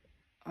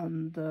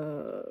 On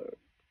the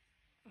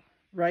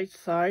right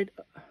side,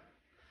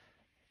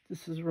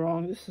 this is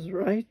wrong, this is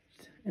right,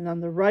 and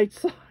on the right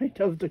side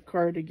of the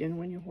cardigan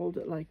when you hold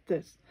it like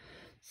this.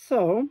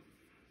 So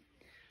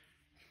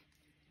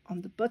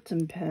on the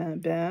button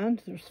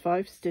band, there's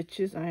 5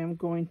 stitches. I am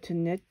going to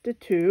knit the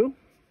 2.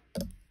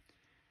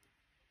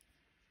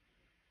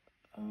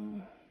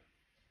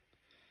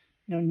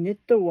 Now knit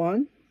the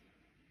 1,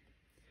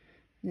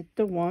 knit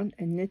the 1,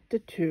 and knit the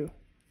 2.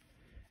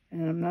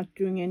 And I'm not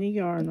doing any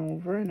yarn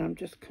over, and I'm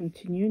just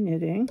continue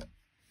knitting.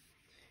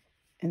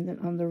 And then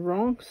on the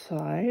wrong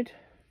side,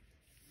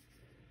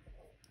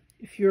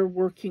 if you're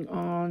working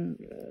on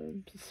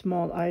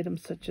small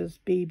items such as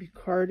baby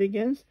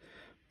cardigans,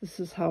 this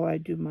is how I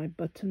do my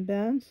button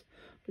bands.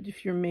 But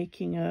if you're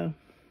making a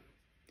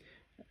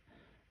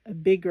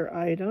bigger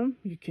item,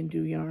 you can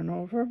do yarn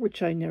over,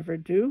 which I never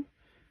do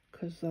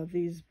because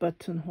these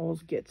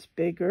buttonholes gets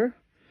bigger.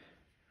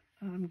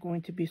 I'm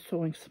going to be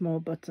sewing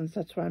small buttons.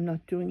 That's why I'm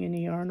not doing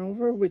any yarn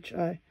over, which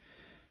I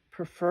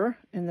prefer.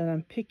 And then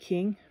I'm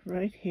picking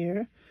right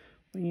here.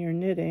 When you're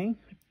knitting,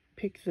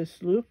 pick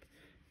this loop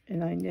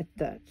and I knit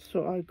that.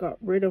 So I got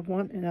rid of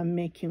one and I'm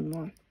making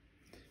one.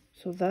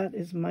 So that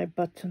is my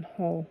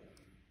buttonhole.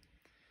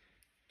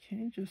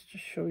 Okay, just to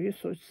show you.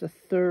 So it's the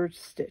 3rd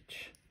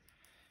stitch.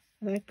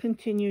 And I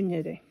continue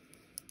knitting.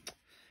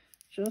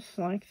 Just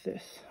like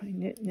this. I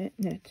knit, knit,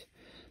 knit.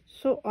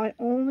 So I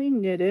only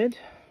knitted...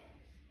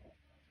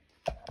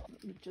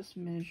 Let me just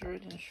measure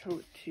it and show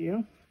it to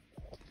you.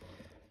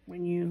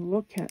 When you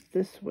look at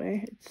this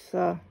way, it's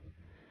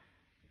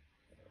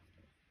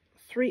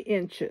 3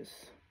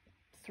 inches.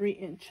 3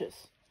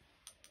 inches.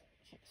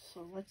 Okay,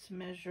 so let's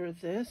measure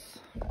this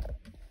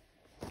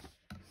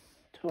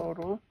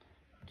total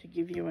to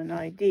give you an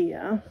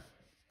idea.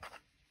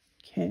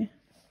 Okay.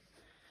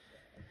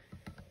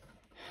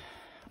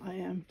 I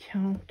am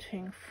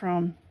counting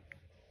from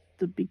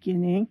the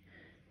beginning.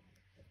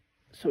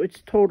 So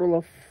it's total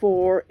of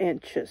 4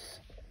 inches.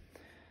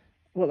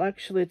 Well,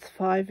 actually, it's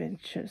 5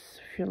 inches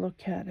if you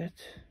look at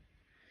it.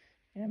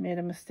 Yeah, I made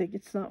a mistake.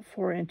 It's not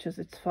 4 inches,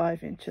 it's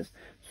 5 inches.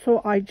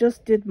 So I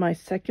just did my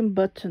second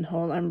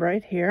buttonhole. I'm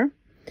right here.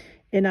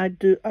 And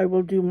I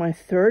will do my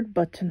 3rd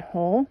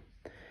buttonhole.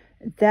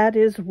 That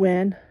is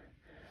when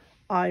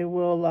I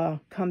will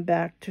come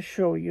back to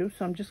show you.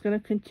 So I'm just going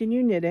to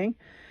continue knitting.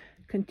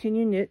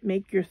 Continue knit,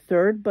 make your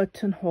 3rd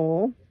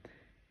buttonhole.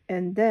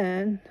 And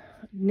then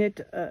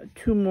knit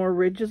 2 more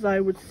ridges,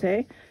 I would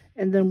say,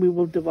 and then we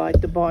will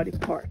divide the body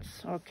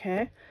parts.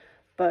 Okay,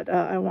 but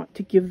I want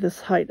to give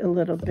this height a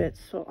little bit.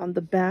 So on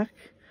the back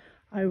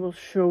I will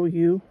show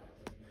you.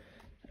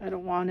 I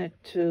don't want it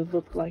to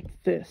look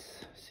like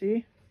this,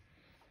 see?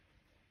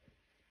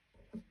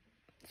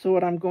 So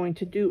what I'm going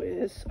to do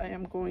is I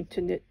am going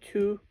to knit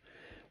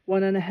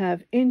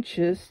 1.5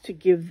 inches to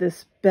give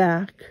this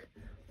back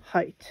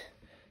height.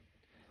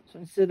 So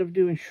instead of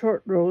doing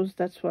short rows,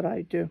 that's what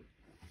I do.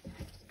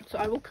 So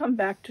I will come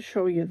back to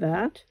show you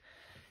that.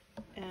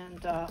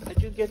 And I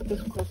do get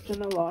this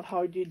question a lot.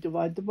 How do you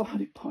divide the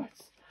body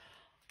parts?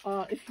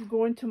 If you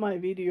go into my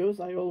videos,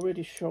 I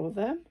already show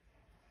them.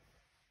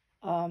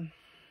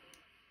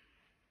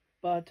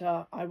 But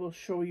I will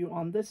show you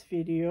on this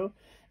video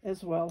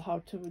as well how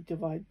to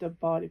divide the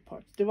body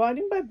parts.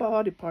 Dividing by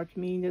body parts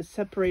means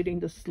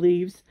separating the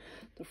sleeves,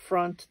 the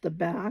front, the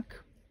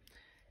back,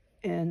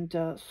 and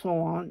so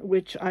on,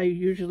 which I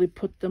usually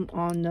put them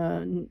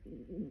on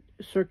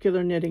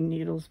circular knitting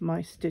needles,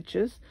 my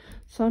stitches.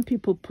 Some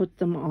people put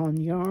them on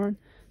yarn.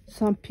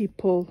 Some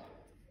people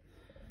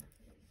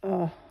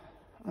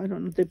I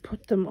don't know, they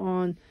put them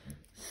on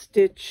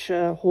stitch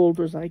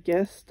holders, I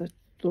guess,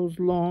 those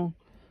long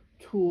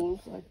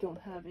tools. I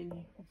don't have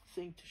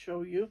anything to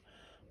show you.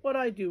 What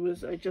I do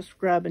is I just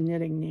grab a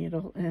knitting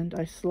needle and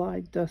I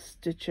slide the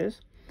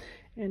stitches,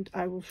 and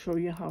I will show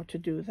you how to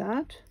do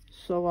that.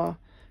 So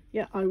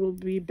yeah, I will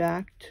be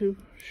back to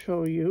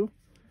show you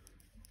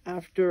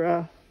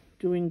after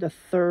doing the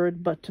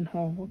third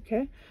buttonhole,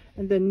 okay?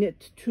 And then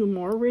knit 2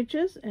 more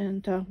ridges,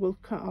 and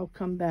I'll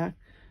come back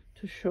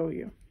to show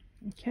you,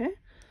 okay?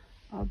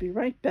 I'll be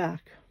right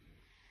back.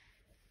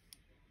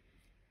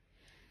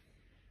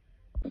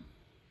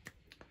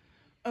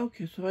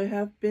 Okay, so I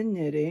have been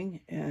knitting,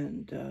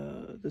 and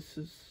this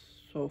is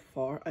so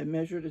far. I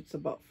measured, it's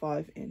about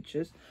 5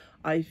 inches.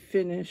 I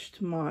finished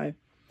my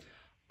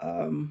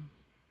 4th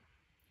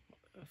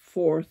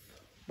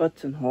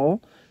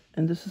buttonhole,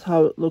 and this is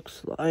how it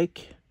looks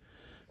like.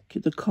 Okay,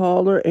 the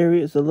collar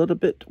area is a little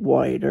bit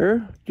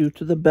wider due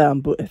to the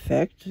bamboo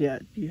effect. Yeah,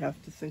 you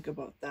have to think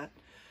about that.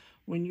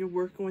 When you're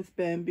working with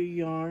bamboo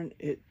yarn,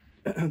 it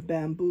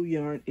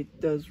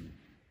does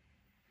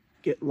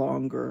get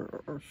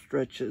longer or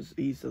stretches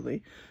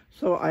easily.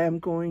 So I am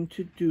going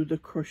to do the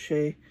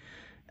crochet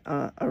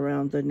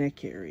around the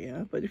neck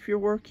area. But if you're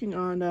working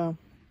on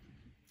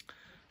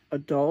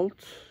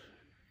adult,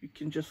 you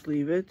can just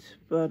leave it.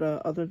 But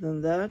other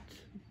than that,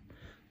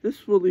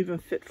 this will even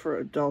fit for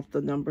adult, the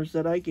numbers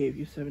that I gave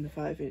you, 7 to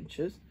 5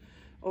 inches.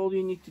 All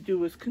you need to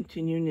do is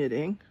continue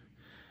knitting.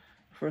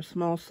 For a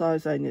small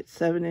size, I knit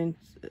 7 inch.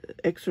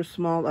 Extra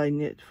small, I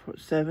knit for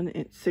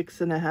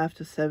 6.5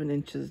 to 7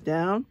 inches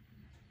down.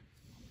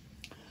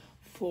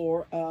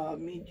 For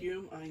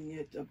medium, I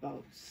knit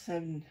about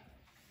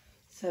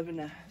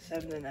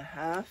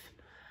 7.5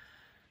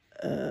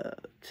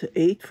 to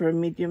 8 for a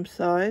medium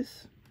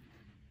size.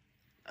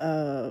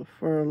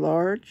 For a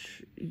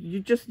large, you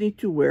just need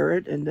to wear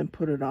it and then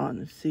put it on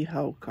and see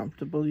how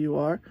comfortable you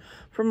are.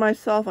 For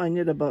myself, I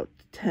knit about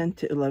 10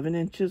 to 11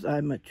 inches.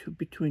 I'm at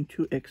between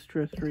 2X,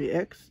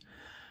 3X.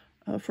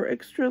 For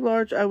extra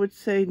large, I would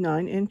say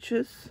 9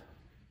 inches.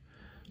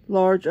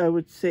 Large, I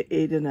would say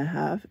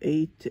 8.5,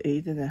 8 to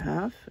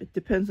 8.5. It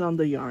depends on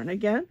the yarn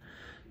again.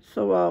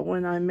 So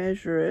when I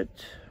measure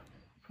it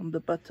from the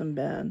button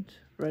band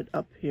right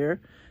up here,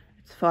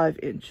 it's 5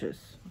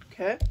 inches,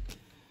 okay?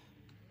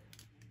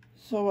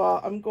 So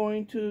I'm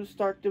going to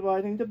start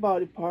dividing the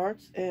body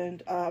parts,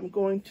 and I'm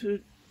going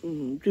to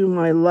do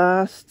my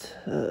last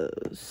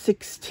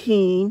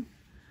 16.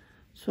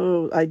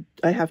 So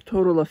I have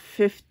total of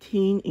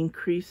 15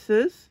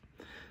 increases.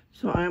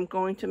 So I'm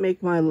going to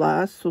make my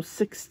last, so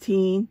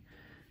 16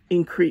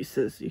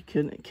 increases. You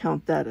can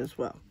count that as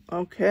well,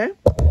 okay?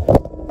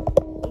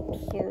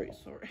 Oops, sorry.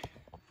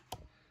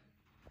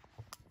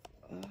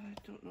 I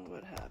don't know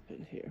what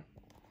happened here.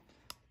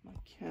 My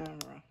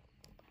camera.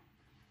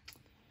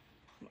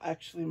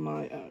 Actually,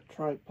 my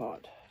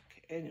tripod.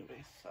 Okay,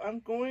 anyways, so I'm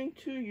going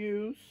to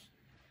use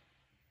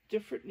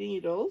different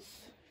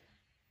needles.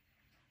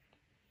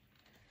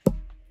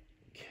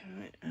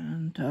 Okay,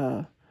 and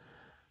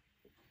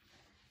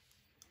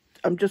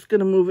I'm just going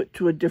to move it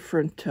to a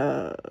different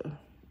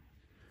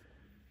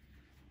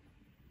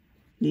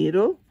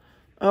needle.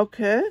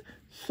 Okay,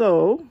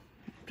 so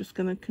I'm just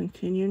going to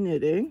continue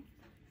knitting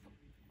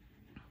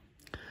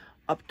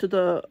up to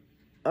the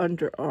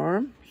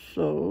underarm.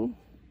 So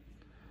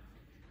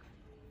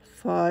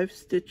 5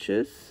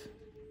 stitches.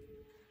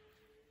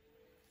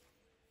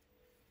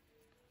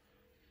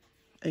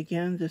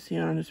 Again, this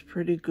yarn is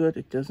pretty good.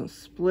 It doesn't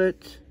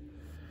split.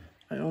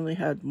 I only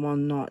had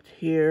 1 knot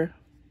here.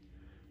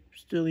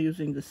 Still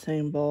using the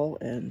same ball,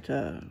 and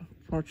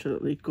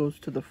fortunately it goes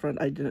to the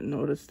front. I didn't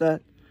notice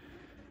that.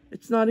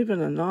 It's not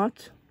even a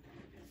knot.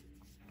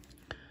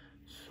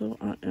 So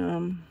I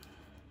am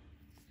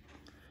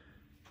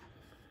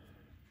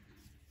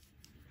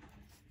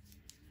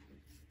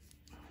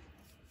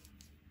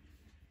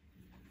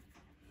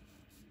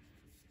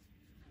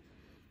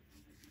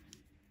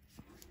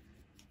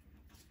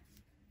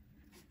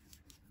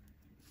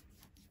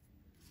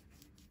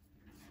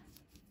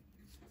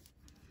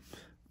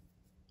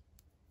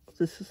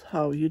this is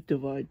how you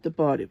divide the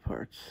body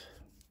parts.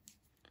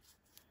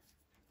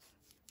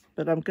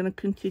 But I'm going to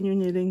continue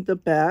knitting the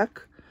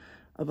back,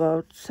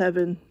 about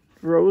 7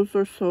 rows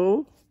or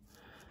so.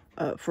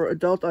 For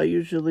adult, I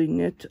usually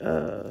knit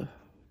 2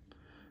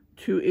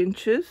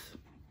 inches.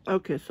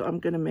 Okay, so I'm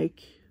going to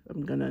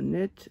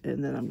knit,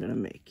 and then I'm going to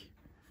make.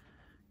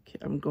 Okay,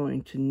 I'm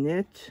going to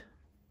knit,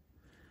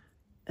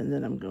 and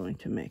then I'm going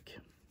to make.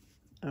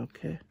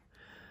 Okay.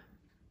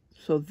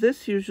 So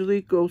this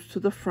usually goes to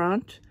the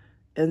front,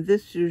 and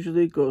this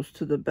usually goes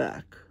to the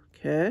back,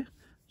 okay?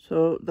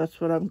 So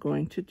that's what I'm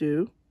going to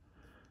do.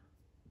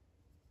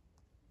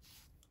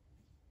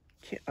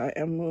 Okay, I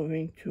am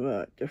moving to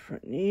a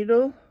different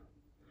needle.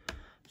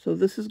 So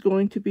this is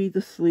going to be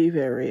the sleeve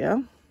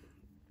area.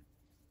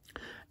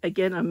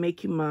 Again, I'm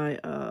making my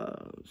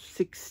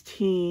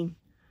 16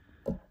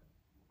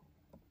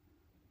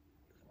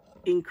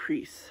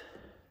 increase.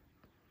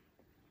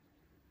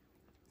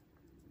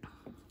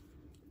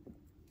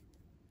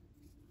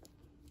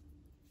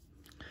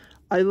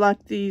 I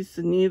like these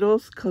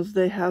needles because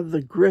they have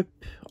the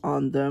grip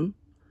on them.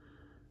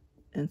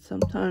 And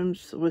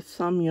sometimes with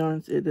some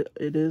yarns, it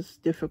is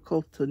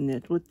difficult to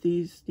knit with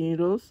these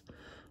needles.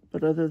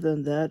 But other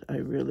than that, I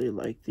really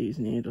like these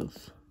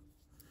needles.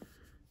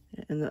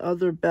 And the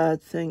other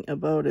bad thing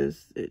about it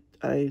is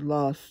I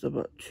lost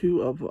about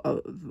 2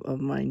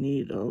 of my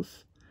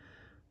needles.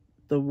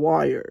 The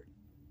wire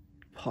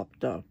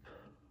popped up.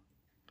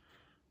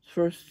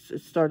 First,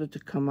 it started to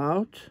come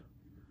out.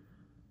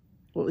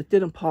 Well, it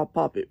didn't pop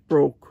up, it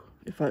broke.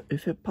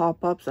 If it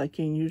pop-ups, I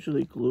can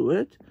usually glue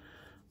it.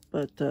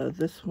 But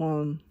this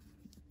one,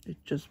 it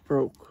just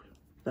broke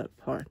that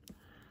part.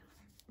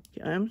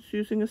 Okay, I am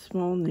using a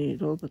small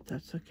needle, but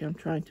that's okay. I'm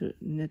trying to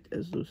knit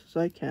as loose as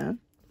I can.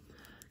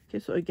 Okay,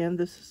 so again,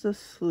 this is the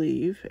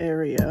sleeve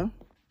area.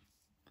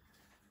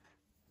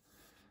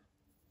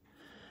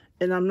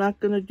 And I'm not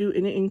going to do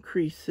any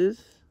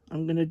increases.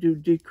 I'm going to do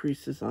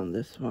decreases on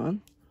this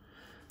one.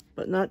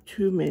 But not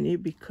too many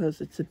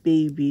because it's a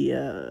baby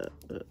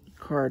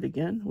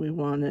cardigan. We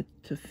want it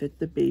to fit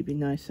the baby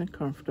nice and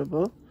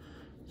comfortable.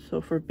 So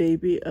for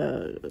baby,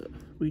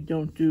 we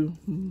don't do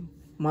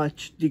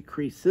much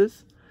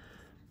decreases.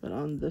 But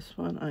on this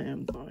one, I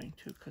am going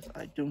to because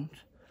I don't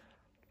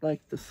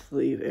like the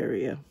sleeve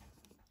area.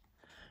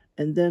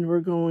 And then we're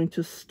going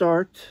to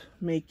start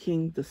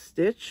making the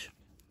stitch.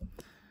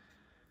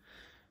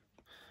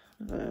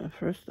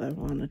 First, I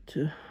wanted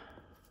to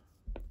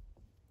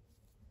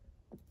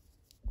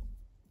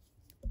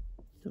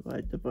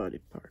divide the body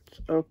parts.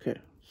 Okay,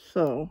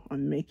 so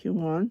I'm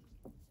making one.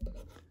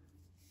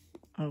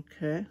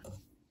 Okay,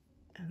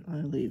 and I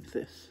leave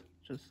this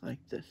just like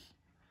this.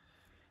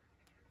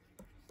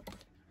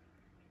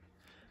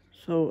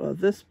 So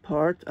this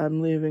part,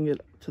 I'm leaving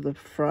it to the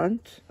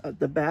front,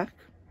 the back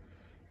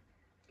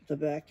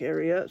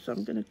area. So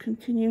I'm going to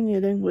continue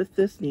knitting with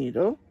this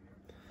needle.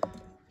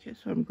 Okay,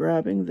 so I'm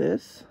grabbing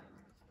this.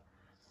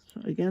 So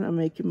again, I'm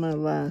making my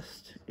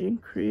last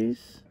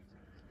increase.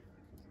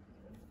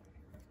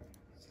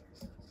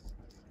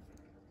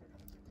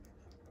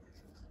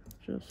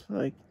 Just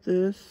like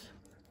this.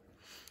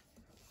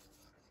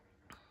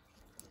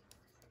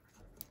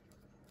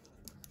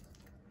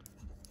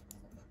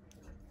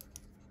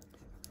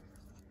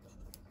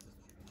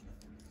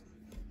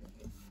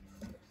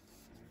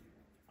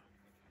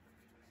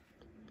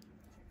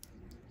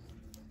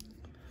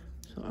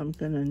 So I'm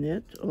gonna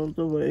knit all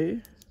the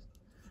way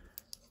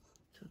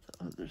to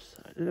the other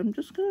side. And I'm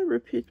just gonna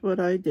repeat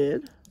what I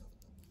did.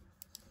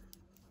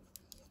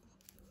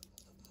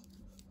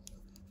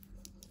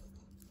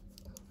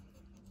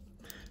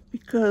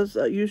 Because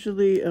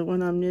usually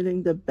when I'm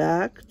knitting the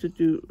back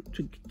to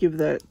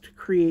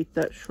create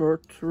that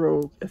short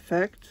row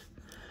effect,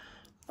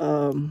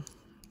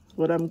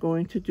 what I'm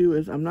going to do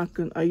is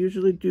I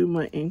usually do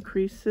my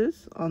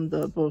increases on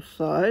both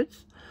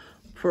sides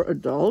for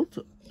adult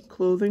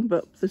clothing,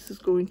 but this is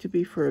going to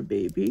be for a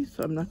baby,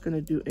 so I'm not going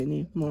to do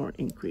any more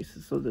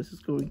increases. So this is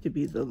going to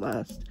be the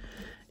last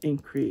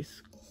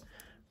increase.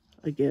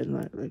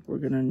 Again, like we're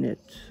going to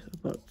knit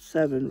about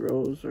 7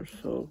 rows or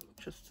so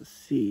just to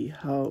see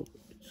how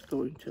it's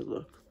going to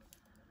look.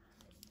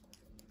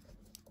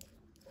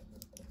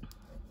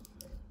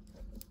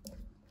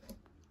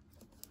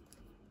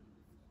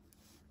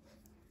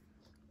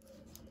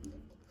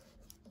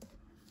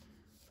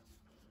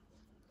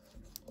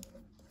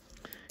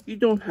 You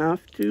don't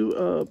have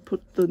to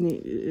put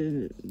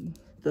the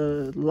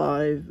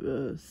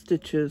live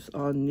stitches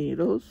on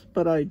needles,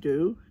 but I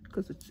do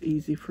because it's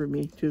easy for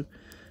me to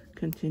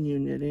continue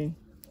knitting.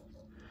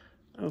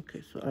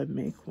 Okay, so I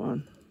make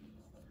one.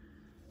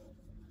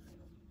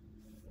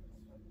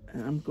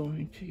 And I'm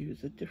going to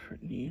use a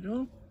different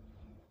needle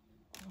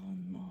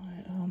on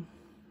my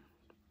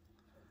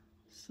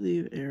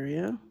sleeve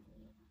area.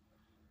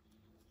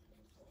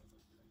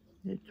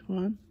 Knit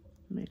one,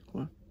 make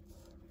one.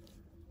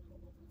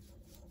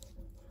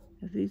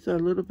 Now, these are a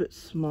little bit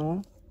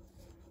small.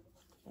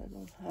 I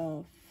don't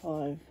have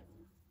 5mm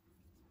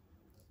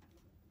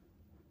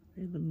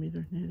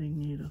knitting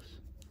needles.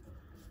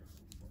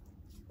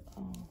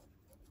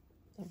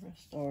 The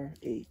rest are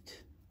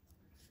 8.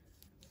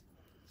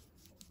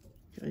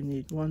 I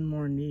need one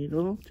more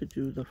needle to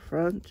do the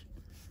front.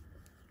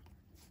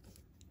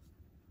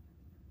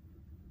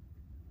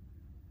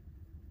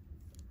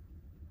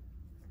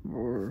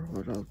 Or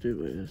what I'll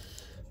do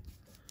is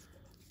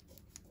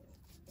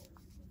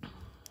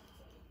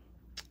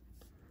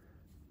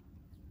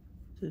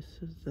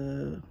this is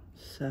a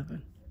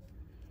 7,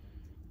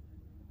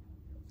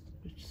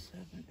 which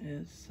 7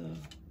 is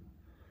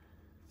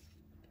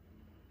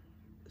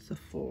it's a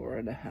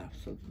 4.5,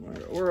 so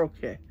we're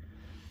okay.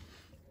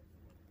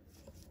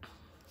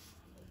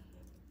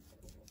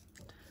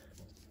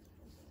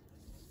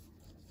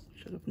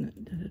 Should have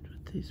knitted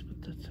with these,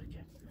 but that's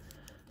okay.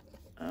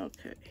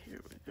 Okay,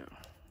 here we go.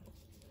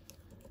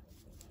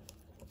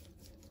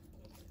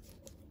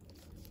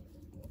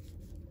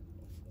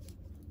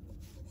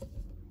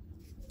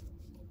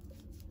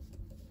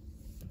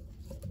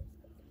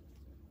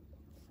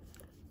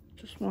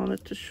 Just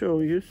wanted to show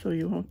you so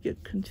you won't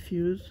get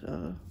confused.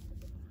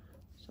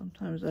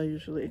 Sometimes I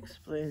usually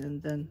explain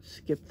and then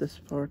skip this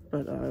part,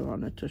 but I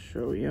wanted to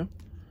show you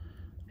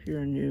if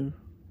you're new.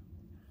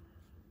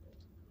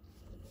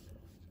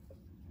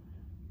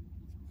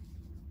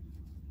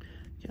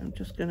 Okay, I'm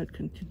just going to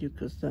continue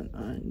because then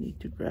I need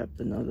to grab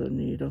another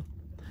needle.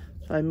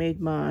 So I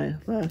made my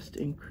last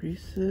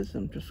increases.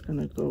 I'm just going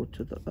to go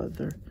to the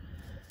other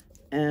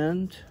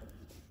end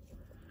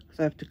because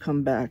I have to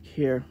come back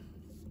here.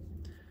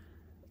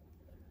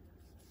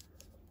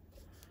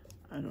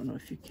 I don't know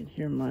if you can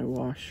hear my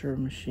washer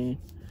machine.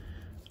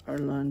 Our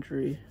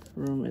laundry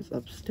room is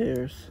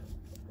upstairs.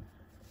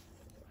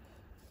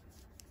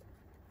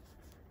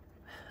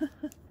 So,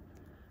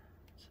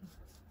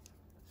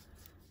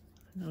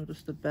 I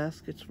noticed the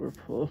baskets were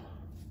full.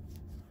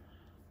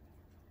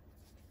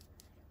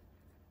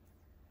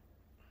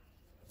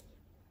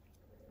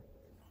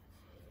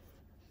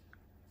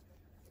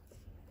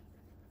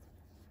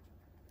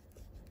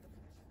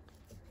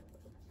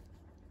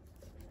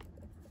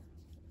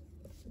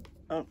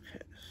 Okay,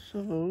 so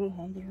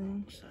on the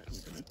wrong side, I'm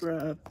going to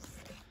grab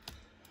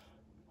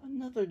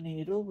another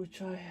needle,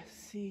 which I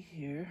see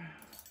here.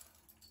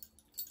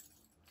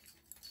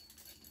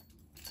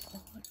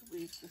 Oh, I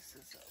believe this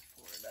is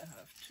L4 and a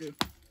half too.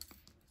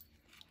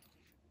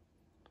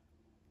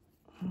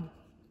 Oh,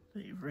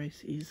 they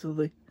erase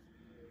easily.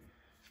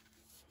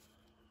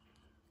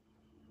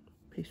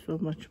 Pay so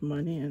much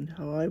money, and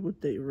how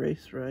would they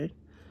erase, right?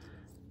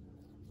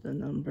 The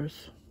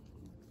numbers.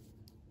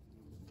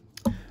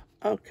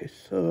 Okay,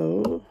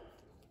 so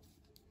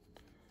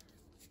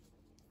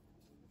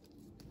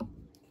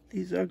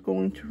these are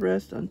going to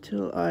rest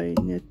until I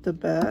knit the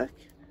back.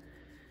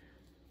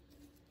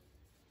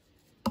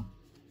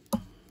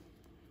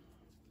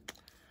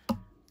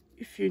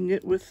 If you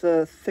knit with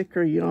a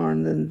thicker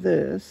yarn than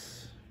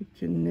this, you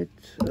can knit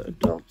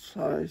adult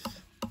size,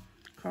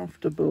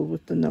 comfortable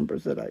with the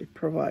numbers that I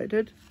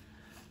provided.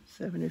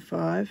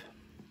 75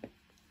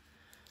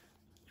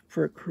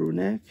 for a crew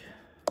neck.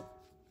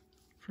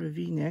 For a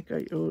V-neck,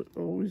 I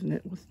always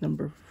knit with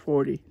number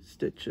 40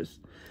 stitches,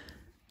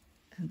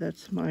 and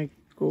that's my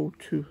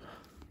go-to.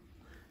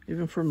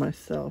 Even for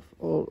myself,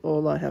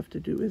 all I have to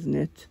do is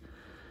knit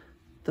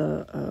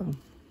the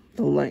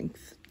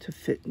length to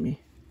fit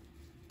me.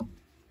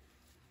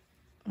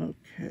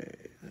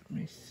 Okay, let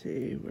me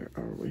see, where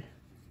are we?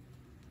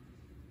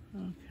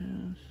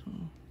 Okay,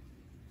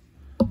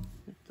 so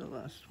knit the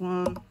last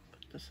one,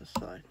 put this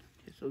aside.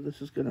 Okay, so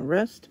this is gonna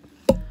rest.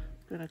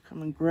 I'm gonna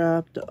come and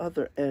grab the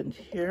other end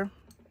here.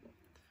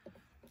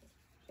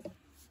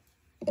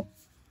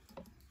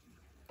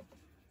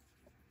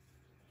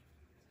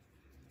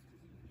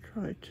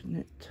 Try to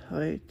knit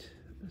tight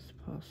as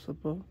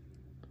possible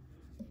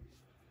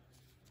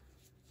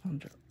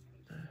under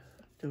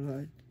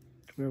the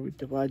where we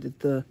divided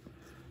the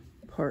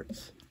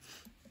parts.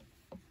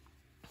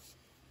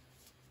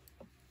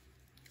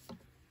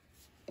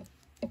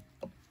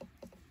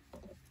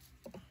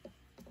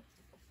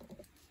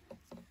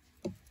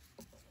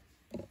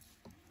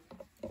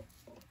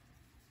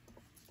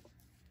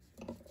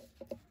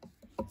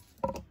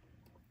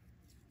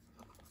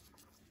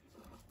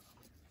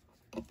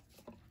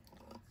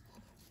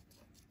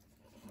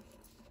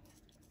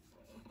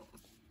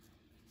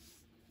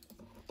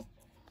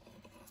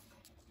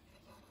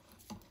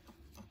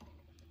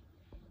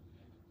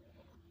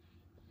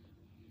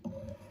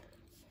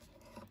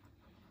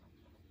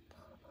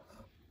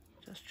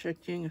 Just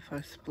checking if I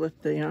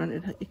split the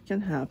yarn. It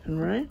can happen,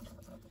 right?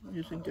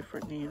 Using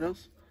different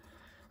needles.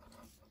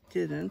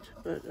 Didn't,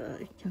 but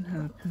it can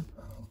happen.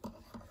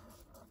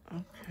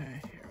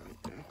 Okay, here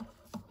we go.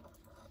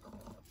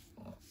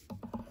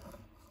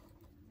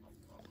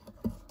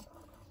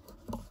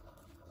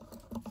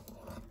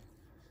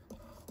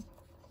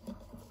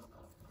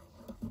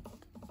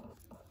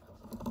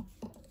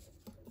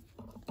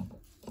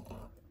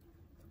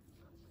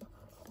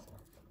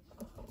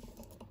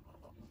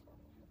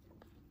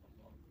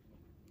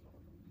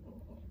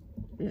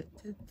 It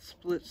did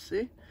split,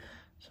 see?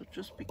 So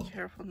just be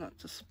careful not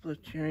to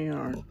split your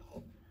yarn.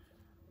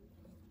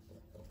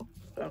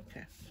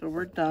 Okay, so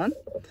we're done.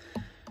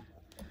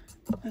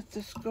 Let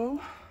this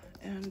go.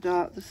 And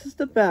this is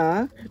the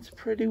back. It's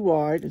pretty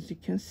wide, as you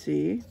can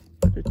see.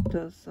 But it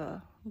does,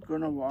 I'm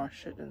going to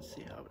wash it and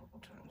see how it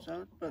turns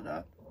out.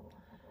 But,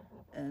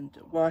 and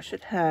wash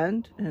it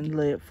hand and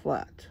lay it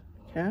flat,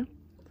 okay?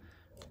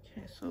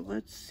 Okay, so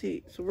let's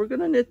see. So we're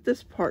going to knit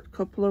this part a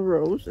couple of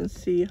rows and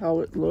see how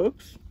it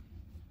looks.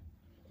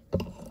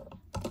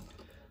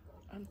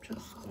 I'm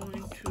just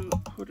going to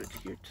put it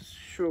here to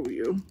show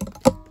you.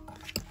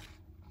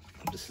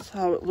 This is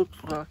how it looks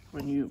like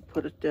when you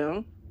put it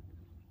down.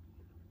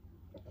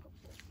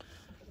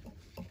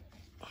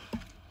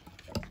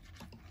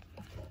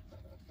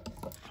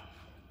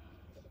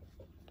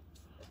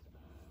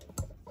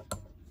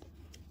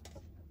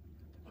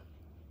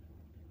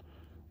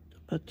 The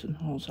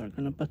buttonholes are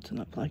going to button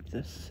up like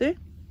this, see?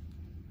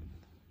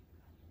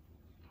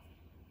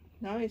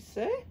 Nice,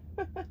 eh?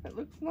 It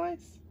looks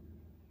nice.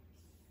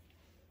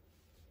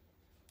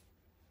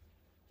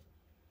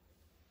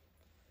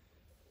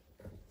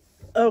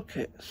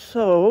 Okay,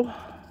 so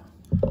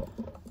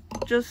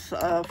just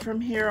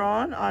from here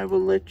on, I will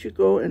let you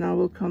go and I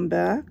will come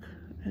back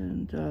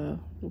and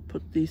we'll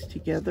put these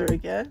together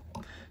again.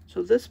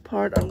 So this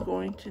part I'm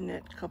going to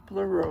knit a couple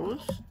of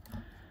rows,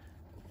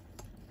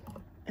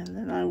 and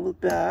then I will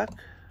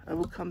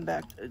come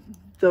back.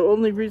 The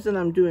only reason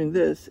I'm doing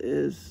this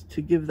is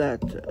to give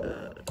that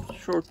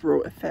short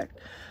row effect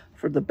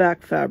for the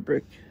back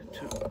fabric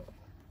to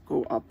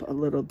go up a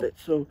little bit,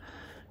 so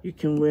you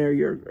can wear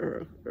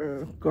your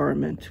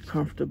garment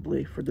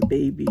comfortably for the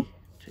baby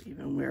to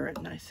even wear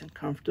it nice and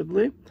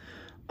comfortably.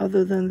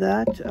 Other than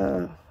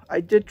that, I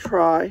did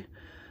try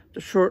the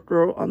short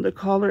row on the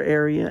collar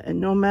area, and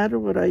no matter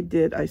what I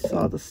did, I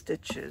saw the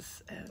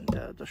stitches and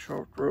the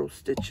short row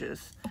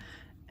stitches,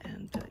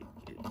 and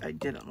I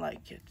didn't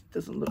like it. It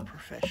doesn't look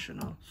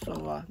professional.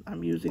 So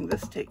I'm using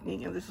this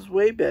technique, and this is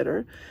way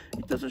better.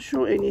 It doesn't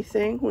show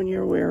anything when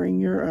you're wearing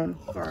your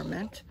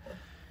garment,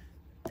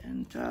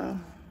 and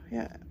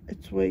yeah,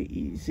 it's way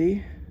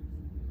easy.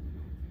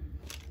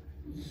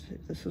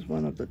 This is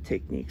one of the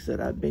techniques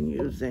that I've been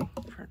using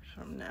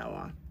from now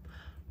on.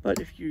 But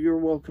if you're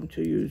welcome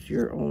to use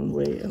your own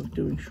way of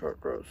doing short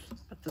rows.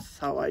 But this is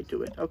how I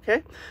do it,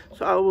 okay?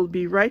 So I will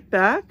be right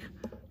back.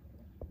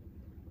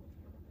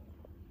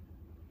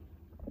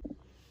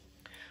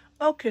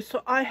 Okay,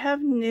 so I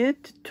have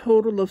knit a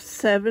total of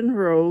 7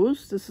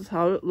 rows. This is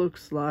how it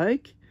looks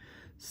like.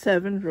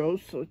 7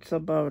 rows, so it's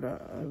about,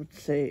 I would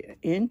say, an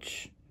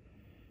inch.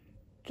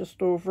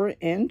 Just over an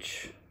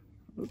inch.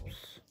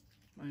 Oops.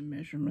 My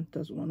measurement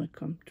doesn't want to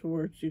come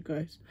towards you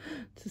guys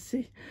to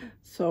see.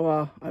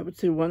 So I would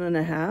say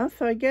 1.5,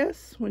 I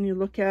guess, when you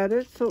look at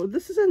it. So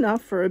this is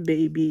enough for a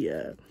baby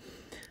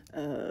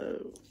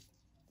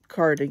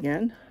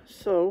cardigan.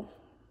 So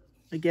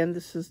again,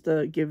 this is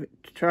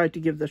try to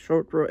give the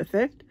short row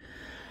effect.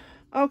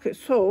 Okay,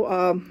 so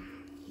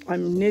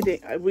I'm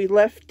knitting. We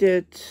left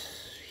it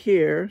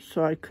here,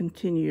 so I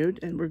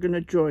continued, and we're going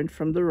to join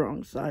from the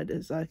wrong side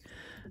as I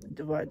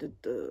divided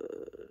the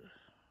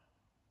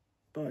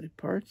body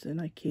parts, and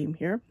I came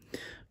here.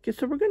 Okay,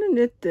 so we're going to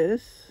knit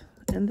this,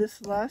 and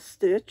this last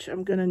stitch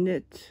I'm going to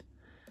knit.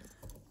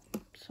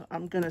 So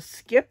I'm going to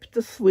skip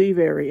the sleeve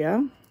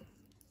area,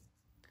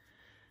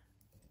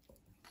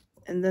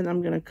 and then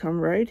I'm going to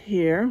come right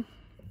here.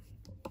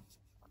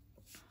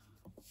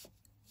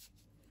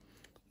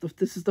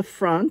 This is the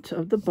front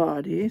of the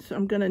body, so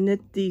I'm going to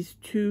knit these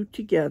two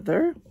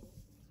together.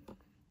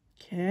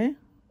 Okay.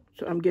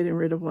 So I'm getting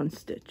rid of 1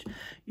 stitch.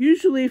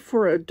 Usually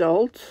for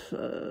adults,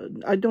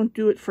 I don't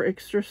do it for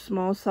extra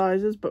small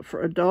sizes, but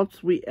for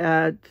adults we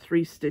add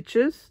 3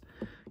 stitches,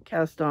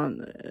 cast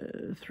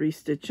on 3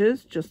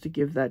 stitches just to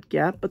give that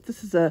gap. But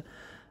this is a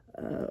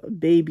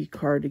baby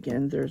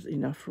cardigan. There's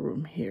enough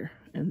room here.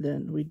 And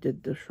then we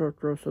did the short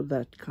row, so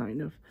that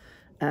kind of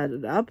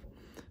added up.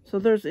 So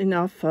there's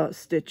enough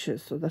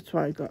stitches, so that's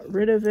why I got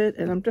rid of it.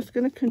 And I'm just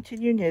going to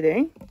continue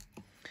knitting.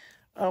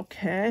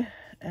 Okay,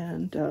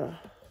 and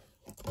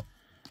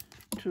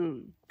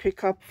to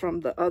pick up from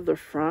the other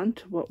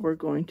front, what we're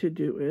going to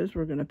do is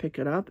we're going to pick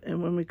it up,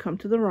 and when we come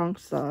to the wrong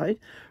side,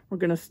 we're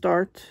going to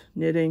start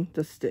knitting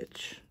the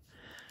stitch.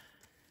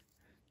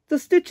 The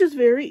stitch is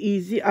very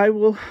easy. I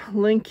will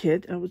link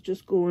it. I was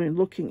just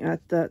looking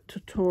at that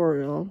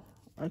tutorial.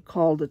 I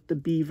called it the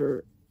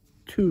beaver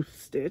tooth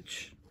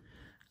stitch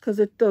because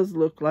it does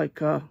look like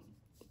a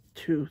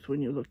tooth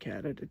when you look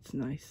at it. It's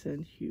nice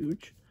and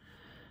huge.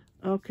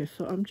 Okay,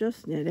 so I'm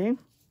just knitting.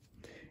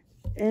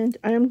 And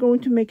I am going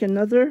to make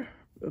another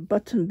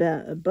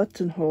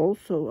buttonhole,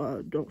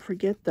 so don't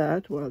forget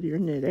that while you're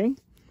knitting.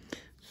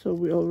 So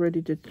we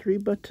already did 3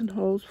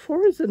 buttonholes.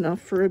 4 is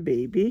enough for a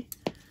baby,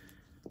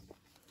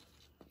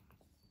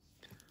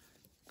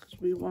 because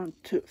we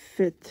want to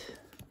fit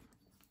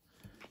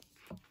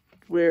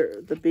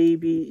where the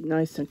baby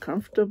nice and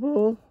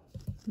comfortable,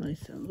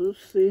 nice and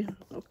loosely.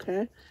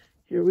 Okay,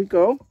 here we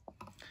go.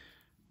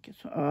 Okay,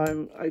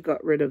 so I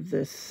got rid of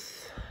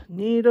this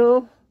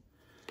needle.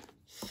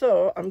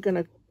 So I'm going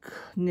to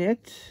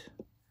knit,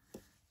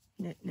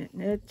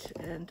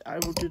 and I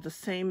will do the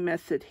same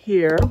method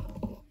here,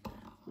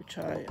 which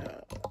I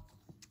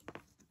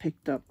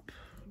picked up,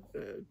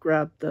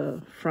 grabbed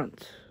the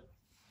front.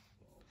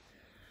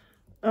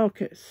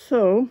 Okay,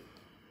 so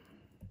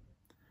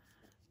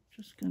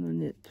just going to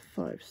knit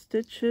 5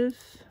 stitches.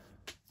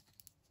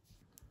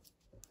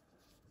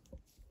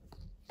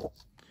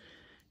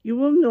 You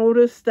will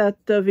notice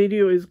that the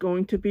video is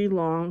going to be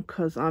long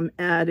because I'm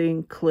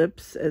adding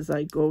clips as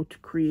I go to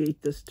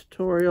create this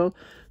tutorial.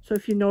 So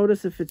if you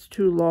notice if it's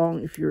too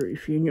long, if you've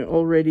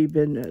already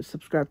been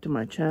subscribed to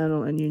my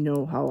channel and you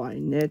know how I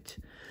knit,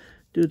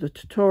 do the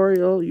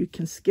tutorial, you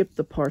can skip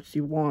the parts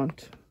you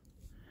want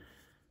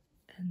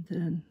and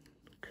then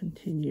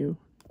continue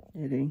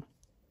knitting.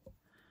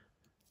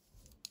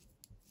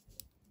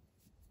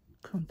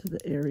 Come to the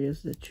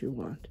areas that you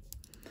want.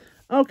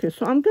 Okay,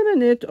 so I'm going to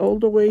knit all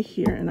the way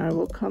here, and I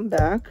will come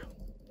back,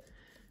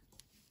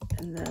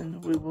 and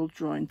then we will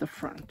join the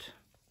front.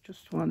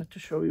 Just wanted to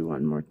show you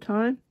one more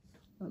time.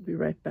 I'll be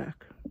right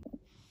back.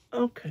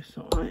 Okay,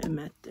 so I am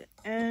at the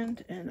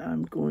end and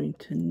I'm going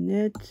to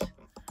knit.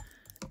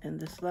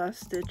 And this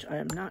last stitch I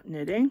am not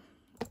knitting.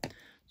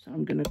 So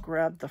I'm going to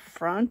grab the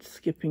front,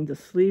 skipping the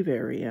sleeve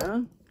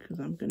area, because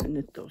I'm going to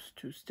knit those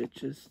 2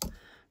 stitches,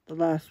 the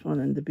last one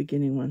and the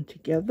beginning one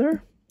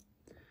together.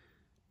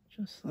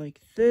 Just like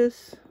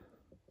this.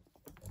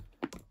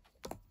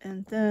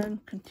 And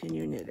then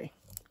continue knitting.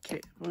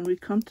 Okay, when we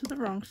come to the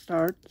wrong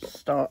side,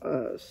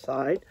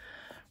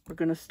 we're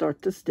going to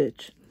start the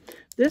stitch.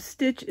 This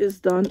stitch is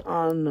done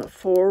on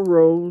 4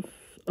 rows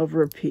of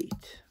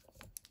repeat.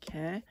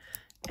 Okay,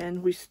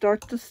 and we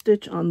start the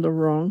stitch on the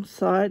wrong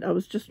side. I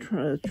was just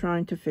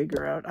trying to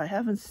figure out. I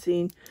haven't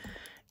seen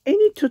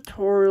any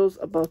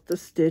tutorials about the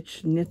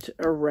stitch knit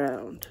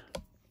around.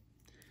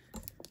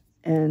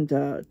 And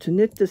to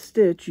knit the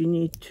stitch, you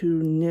need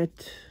to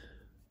knit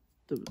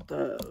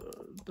the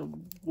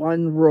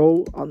 1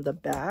 row on the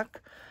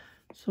back.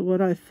 So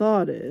what I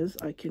thought is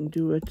I can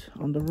do it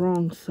on the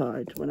wrong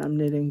side when I'm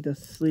knitting the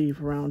sleeve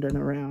round and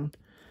around.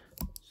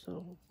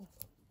 So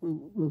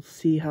we'll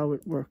see how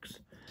it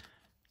works.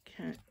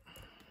 Okay,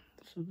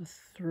 so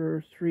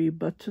the 3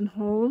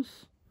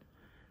 buttonholes,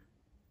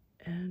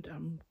 and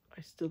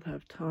I still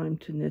have time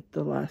to knit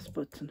the last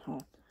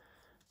buttonhole.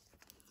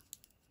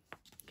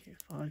 Okay,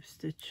 5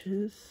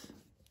 stitches.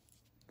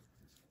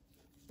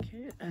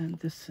 Okay, and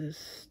this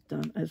is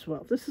done as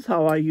well. This is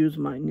how I use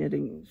my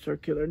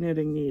circular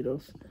knitting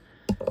needles.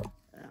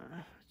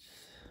 I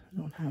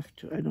don't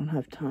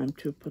have time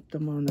to put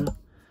them on a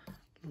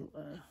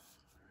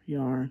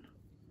yarn.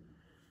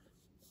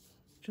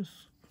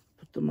 Just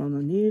put them on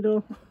the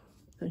needle,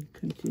 then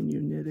continue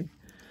knitting.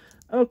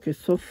 Okay,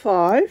 so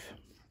 5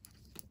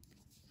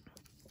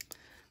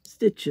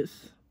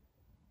 stitches.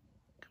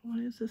 Why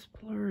is this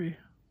blurry?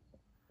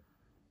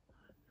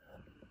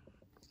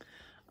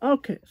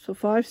 Okay, so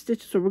 5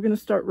 stitches. So we're going to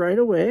start right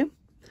away.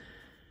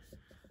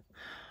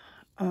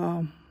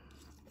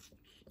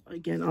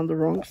 Again, on the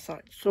wrong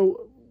side.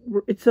 So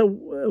it's a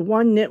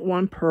 1 knit,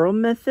 1 purl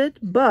method,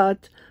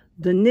 but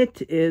the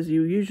knit is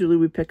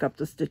we pick up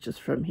the stitches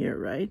from here,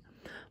 right?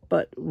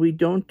 But we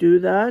don't do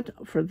that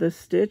for this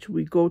stitch.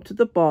 We go to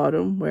the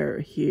bottom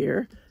where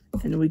here,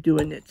 and we do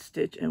a knit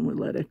stitch and we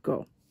let it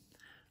go.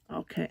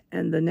 Okay,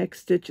 and the next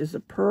stitch is a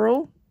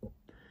purl,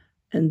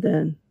 and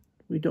then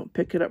we don't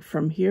pick it up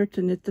from here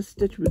to knit the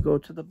stitch. We go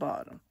to the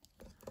bottom,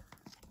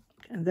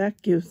 and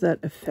that gives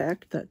that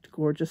effect, that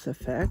gorgeous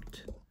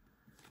effect,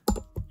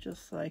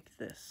 just like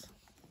this.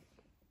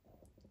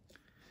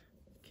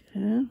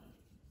 Okay,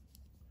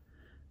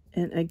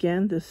 and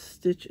again, this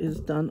stitch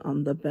is done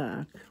on the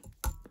back.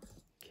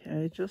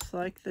 Okay, just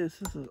like this.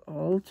 This is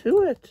all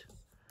to it.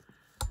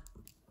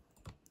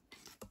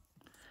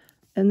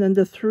 And then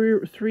the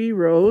three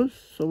rows.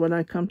 So when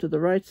I come to the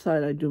right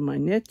side, I do my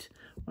knit.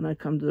 When I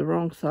come to the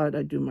wrong side,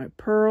 I do my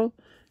purl.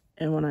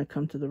 And when I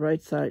come to the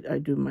right side, I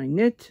do my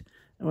knit.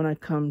 And when I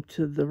come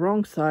to the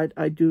wrong side,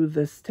 I do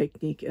this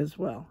technique as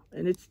well.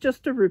 And it's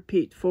just a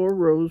repeat, 4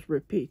 rows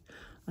repeat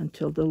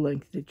until the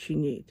length that you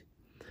need.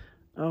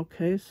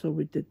 Okay, so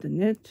we did the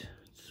knit.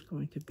 It's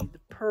going to be the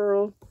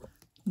purl,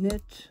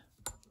 knit,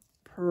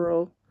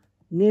 purl.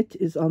 Knit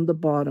is on the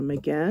bottom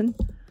again.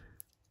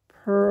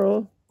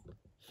 Purl.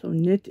 So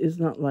knit is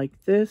not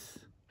like this.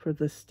 For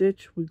the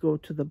stitch, we go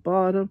to the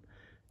bottom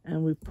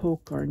and we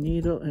poke our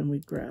needle and we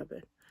grab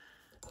it.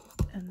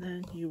 And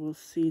then you will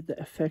see the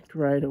effect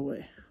right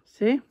away.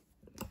 See?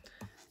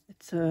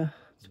 It's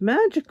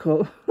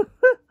magical.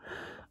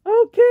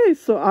 Okay,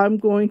 so I'm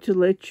going to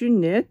let you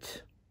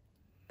knit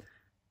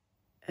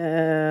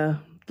the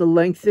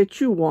length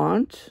that you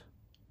want.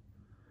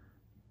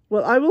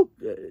 Well, I will,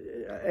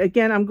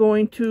 again, I'm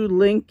going to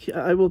link,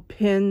 I will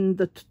pin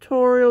the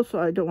tutorial,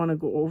 so I don't want to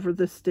go over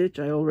this stitch.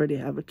 I already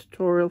have a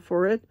tutorial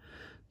for it.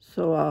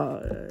 So,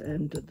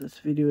 and this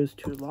video is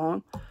too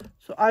long.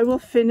 So I will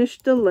finish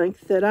the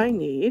length that I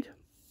need,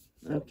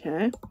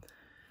 okay?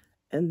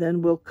 And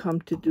then we'll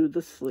come to do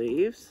the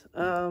sleeves.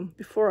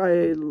 Before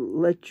I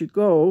let you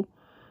go,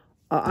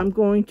 I'm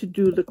going to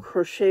do the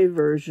crochet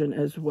version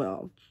as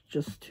well,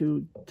 just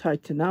to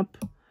tighten up.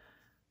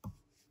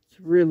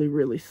 Really,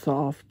 really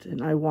soft,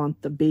 and I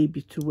want the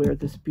baby to wear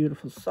this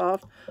beautiful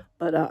soft,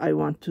 but I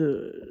want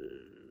to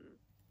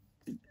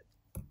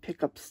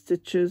pick up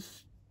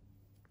stitches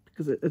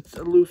because it's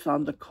loose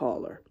on the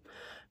collar.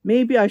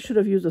 Maybe I should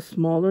have used a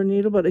smaller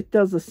needle, but it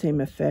does the same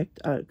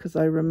effect because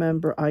I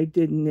remember I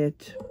did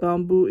knit.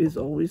 Bamboo is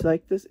always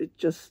like this. It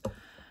just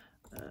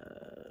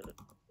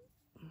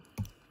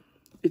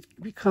it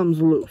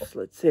becomes loose,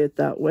 let's say it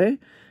that way.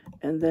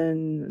 And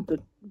then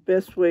the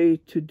best way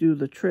to do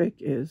the trick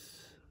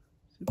is,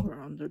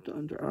 we're under the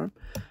underarm.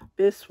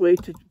 Best way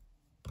to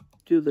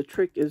do the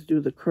trick is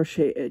do the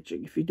crochet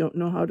edging. If you don't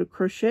know how to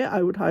crochet,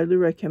 I would highly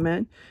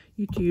recommend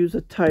you to use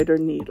a tighter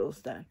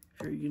needles then,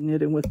 if you're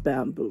knitting with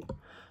bamboo.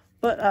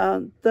 But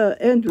the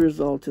end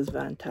result is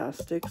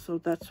fantastic, so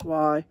that's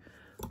why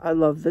I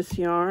love this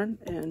yarn,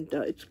 and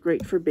it's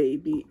great for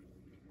baby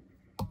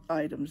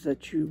items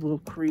that you will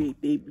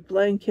create, baby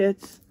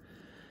blankets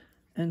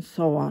and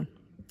so on.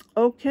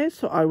 Okay,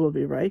 so I will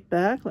be right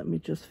back. Let me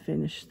just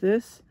finish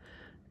this,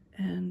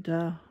 and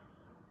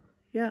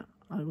yeah,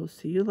 I will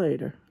see you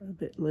later, a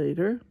bit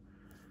later.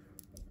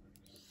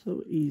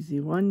 So easy.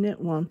 One knit,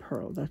 one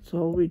purl. That's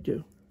all we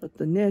do. But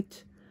the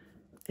knit,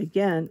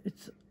 again,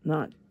 it's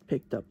not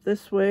picked up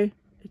this way.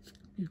 It's,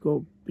 you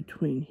go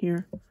between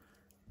here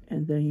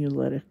and then you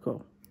let it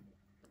go.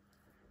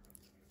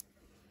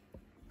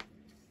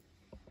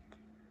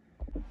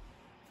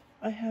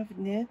 I have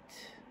knit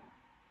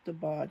the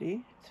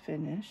body. It's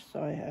finished,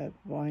 so I have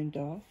wind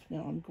off.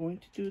 Now I'm going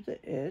to do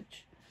the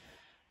edge.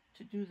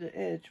 To do the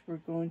edge, we're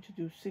going to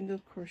do single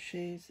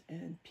crochets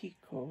and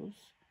picots.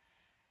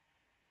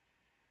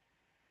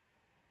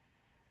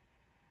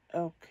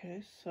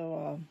 Okay,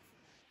 so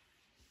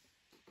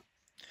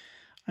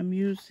I'm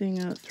using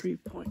a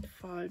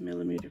 3.5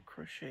 millimeter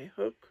crochet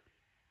hook.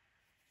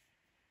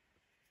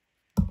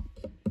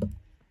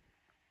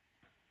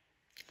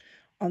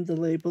 On the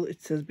label,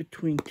 it says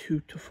between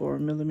 2 to 4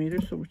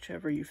 millimeters, so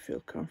whichever you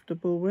feel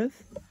comfortable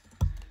with.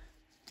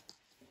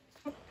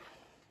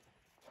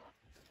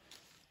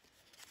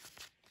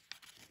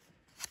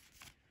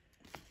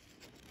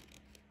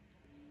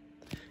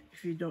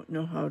 If you don't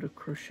know how to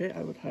crochet,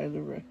 I would highly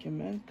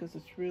recommend, because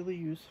it's really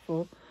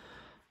useful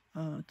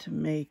to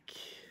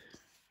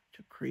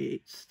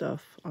create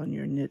stuff on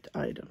your knit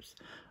items.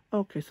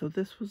 Okay, so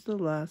this was the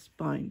last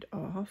bind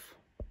off.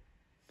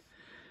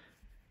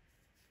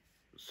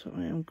 So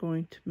I am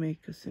going to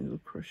make a single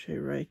crochet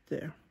right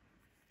there.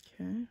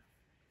 Okay.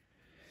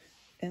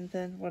 And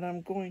then what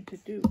I'm going to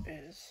do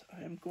is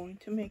I am going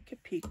to make a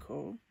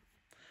picot.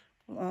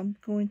 Well, I'm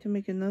going to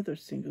make another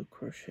single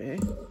crochet.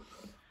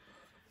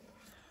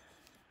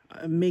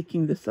 I'm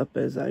making this up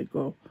as I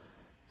go.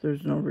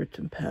 There's no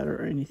written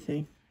pattern or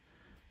anything.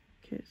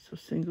 Okay, so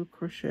single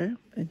crochet,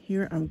 and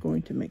here I'm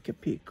going to make a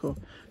picot.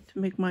 To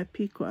make my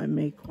picot, I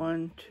make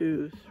 1,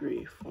 2,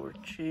 3, 4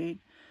 chain,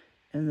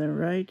 and then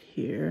right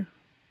here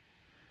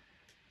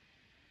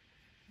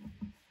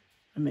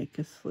I make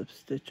a slip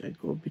stitch. I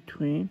go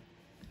between,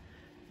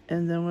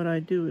 and then what I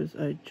do is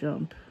I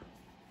jump,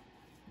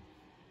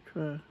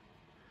 try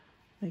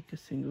make a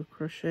single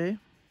crochet.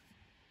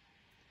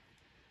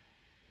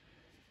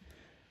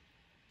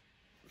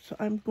 So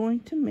I'm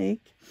going to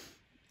make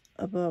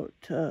about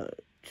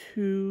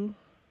 2,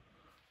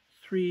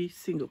 3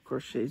 single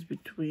crochets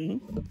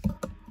between.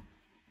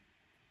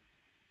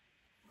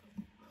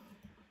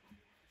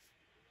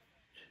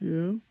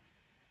 2,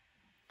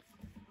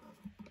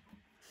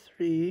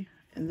 3,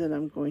 and then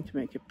I'm going to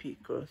make a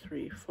picot.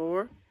 3,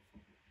 4,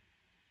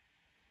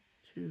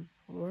 2,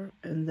 4,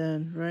 and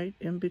then right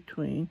in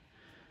between,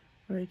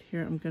 right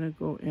here, I'm going to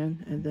go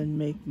in and then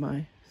make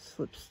my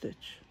slip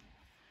stitch.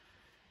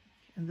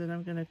 And then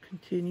I'm going to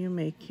continue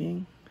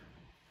making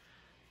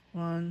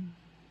 1,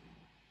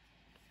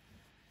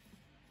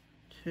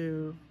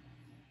 2,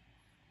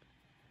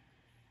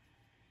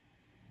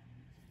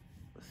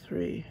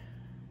 3,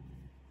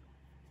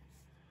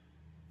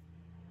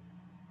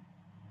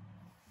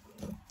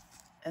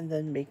 and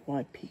then make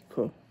my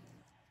picot.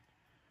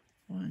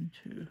 1,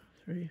 2,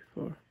 3,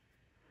 4,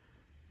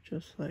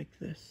 just like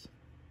this.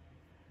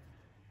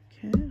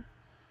 Okay.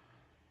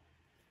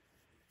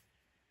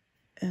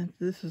 And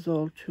this is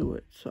all to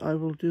it. So I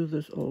will do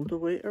this all the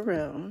way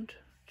around.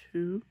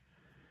 2,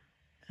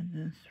 and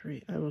then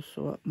 3. I will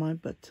sew up my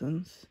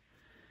buttons.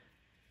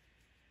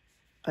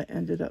 I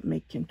ended up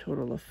making a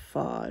total of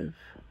 5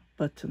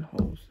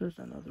 buttonholes. There's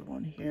another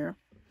one here.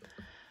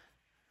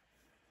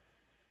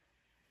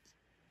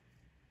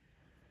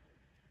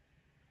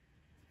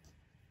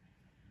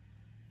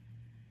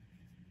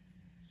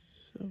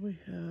 So we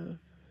have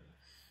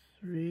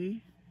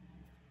 3.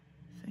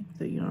 I think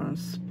the yarn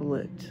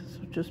split,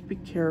 so just be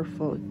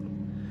careful.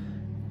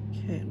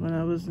 Okay, when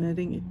I was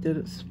knitting it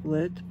didn't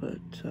split,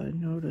 but I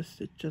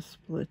noticed it just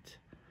split.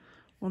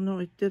 Well, no,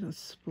 it didn't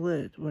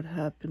split. What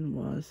happened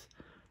was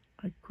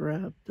I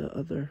grabbed the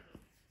other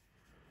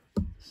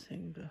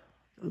thing, the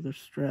other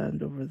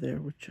strand over there,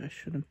 which I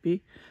shouldn't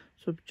be.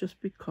 So just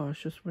be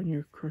cautious when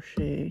you're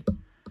crocheting.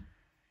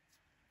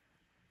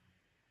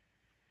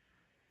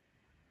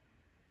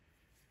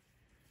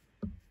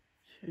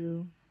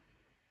 2,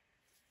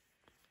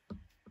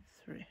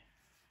 3.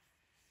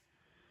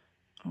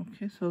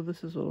 Okay, so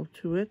this is all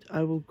to it.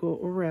 I will go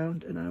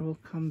around and I will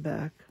come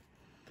back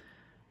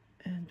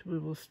and we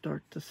will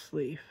start the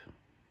sleeve.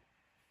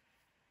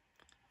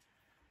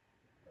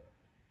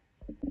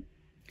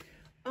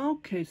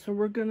 Okay, so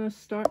we're gonna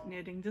start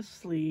knitting the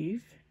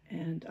sleeve,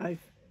 and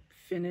I've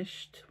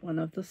finished one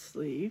of the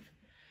sleeve,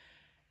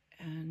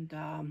 and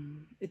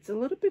it's a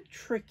little bit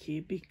tricky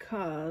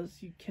because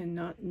you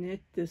cannot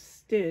knit this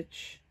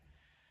stitch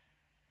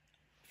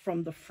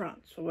from the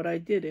front. So what I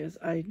did is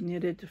I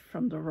knitted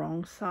from the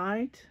wrong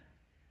side.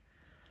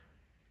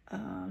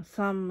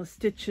 Some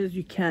stitches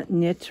you can't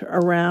knit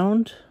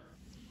around,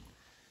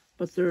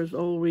 but there's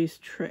always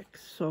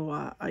tricks. So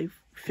I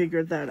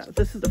figured that out.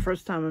 This is the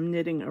first time I'm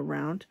knitting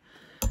around.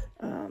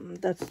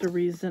 That's the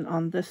reason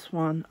on this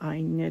one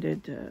I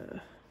knitted,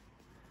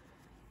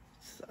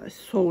 I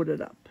sewed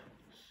it up.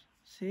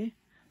 See?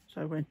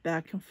 So I went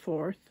back and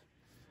forth.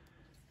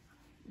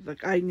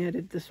 Like, I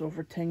knitted this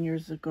over 10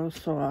 years ago,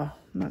 so I'm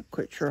not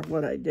quite sure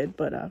what I did,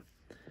 but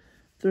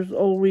there's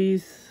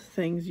always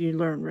things you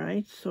learn,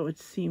 right? So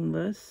it's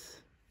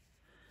seamless,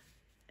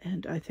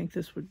 and I think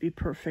this would be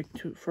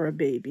perfect for a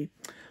baby.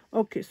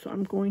 Okay, so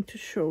I'm going to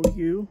show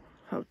you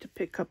how to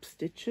pick up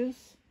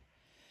stitches,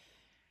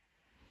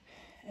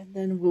 and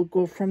then we'll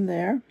go from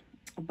there.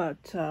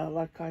 But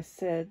like I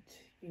said,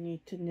 you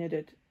need to knit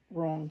it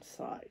wrong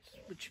sides,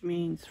 which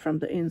means from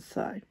the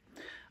inside.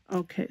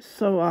 Okay,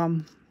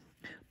 so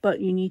but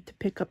you need to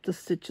pick up the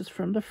stitches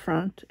from the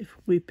front. If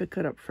we pick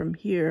it up from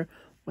here,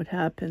 what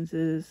happens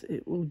is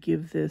it will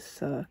give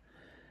this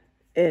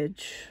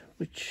edge,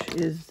 which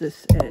is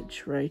this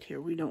edge right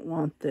here. We don't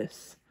want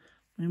this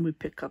when we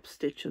pick up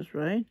stitches,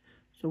 right?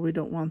 So we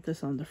don't want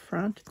this on the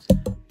front.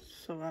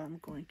 So I'm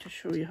going to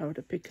show you how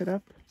to pick it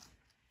up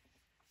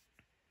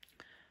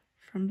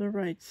from the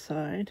right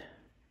side.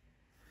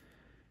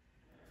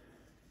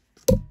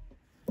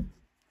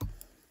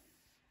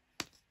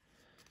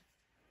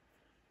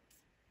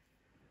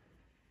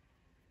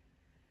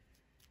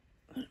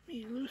 Let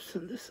me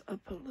loosen this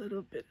up a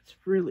little bit. It's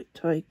really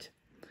tight.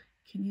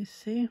 Can you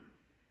see?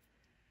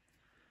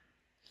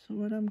 So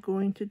what I'm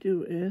going to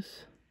do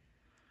is,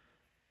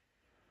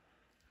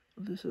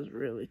 this is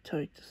really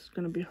tight. This is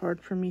going to be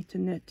hard for me to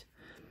knit.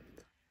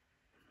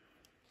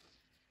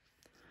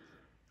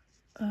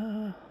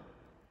 So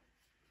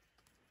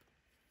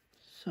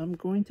I'm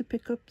going to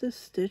pick up this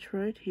stitch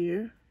right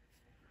here,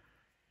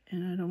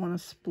 and I don't want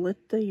to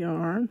split the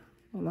yarn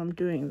while I'm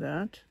doing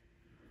that.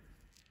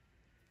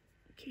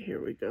 Okay,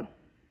 here we go.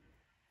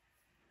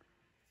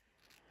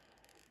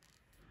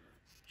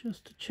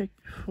 Just to check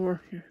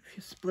before if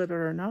you split it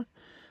or not.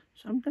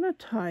 So I'm going to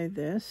tie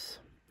this,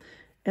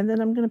 and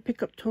then I'm going to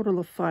pick up a total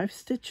of 5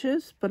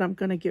 stitches, but I'm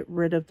going to get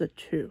rid of the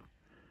 2.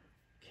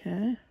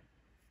 Okay.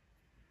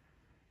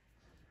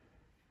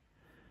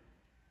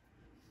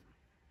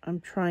 I'm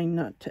trying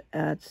not to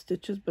add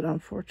stitches, but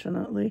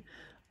unfortunately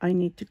I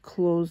need to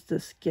close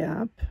this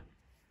gap,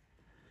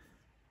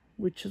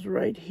 which is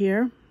right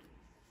here.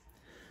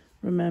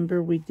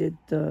 Remember, we did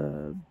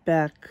the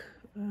back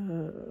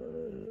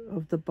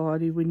of the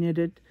body, we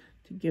knitted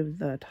to give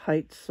that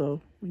height,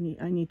 so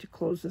I need to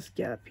close this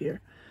gap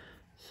here.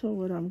 So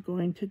what I'm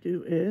going to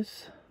do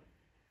is,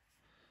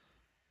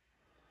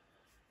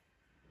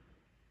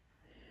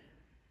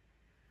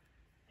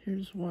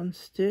 here's 1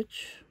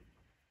 stitch,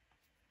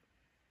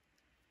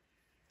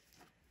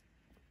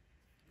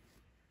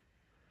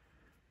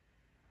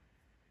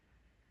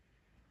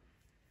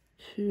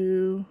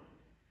 2,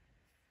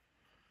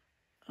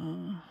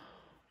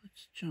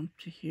 let's jump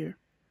to here,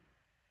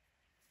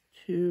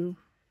 2,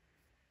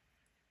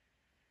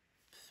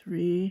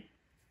 3,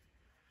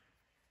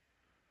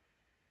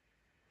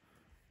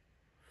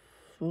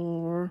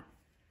 4,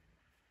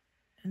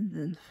 and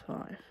then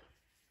 5.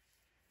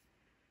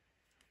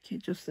 Okay,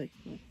 just like,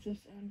 I'm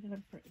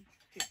gonna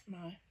get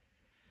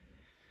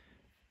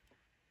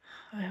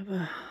I have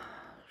a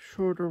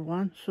shorter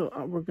one, so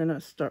we're gonna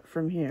start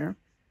from here.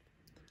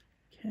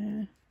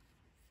 Okay.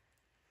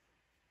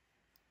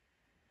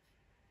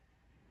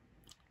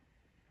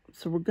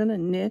 So we're gonna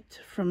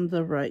knit from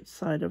the right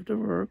side of the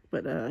work,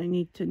 but I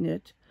need to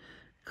knit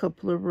a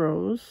couple of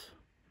rows,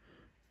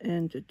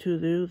 and to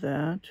do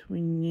that we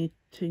need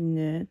to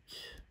knit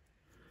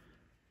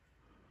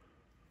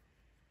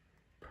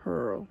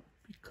purl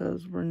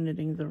because we're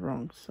knitting the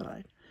wrong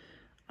side.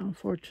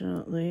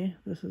 Unfortunately,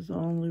 this is the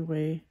only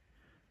way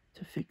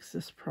to fix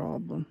this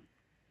problem,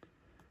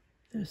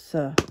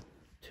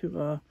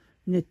 to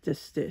knit this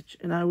stitch,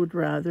 and I would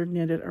rather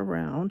knit it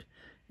around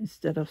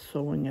instead of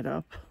sewing it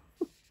up.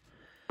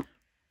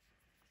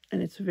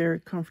 And it's very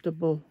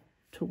comfortable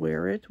to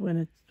wear it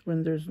when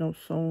there's no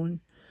sewn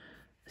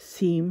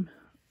seam.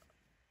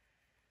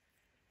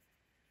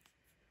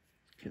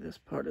 Okay, this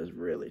part is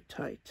really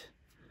tight.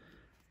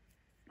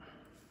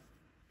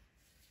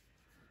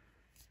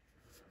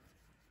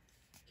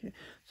 Okay,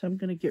 so I'm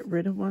going to get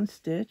rid of 1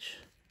 stitch.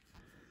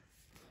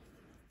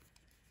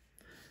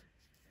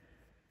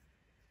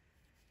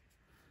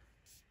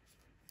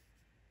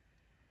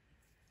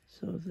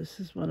 So this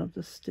is one of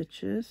the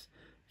stitches.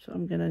 So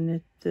I'm going to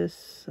knit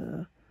this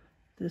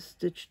this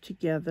stitch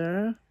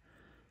together.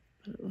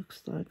 But it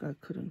looks like I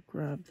couldn't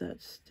grab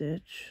that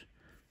stitch.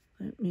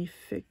 Let me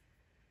fix.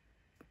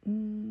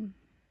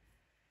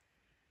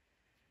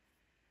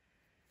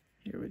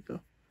 Here we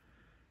go.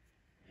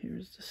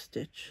 Here's the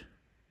stitch.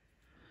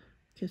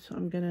 Okay, so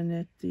I'm going to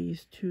knit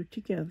these 2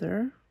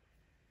 together.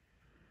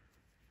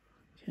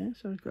 Okay,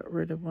 so I got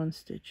rid of 1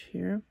 stitch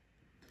here.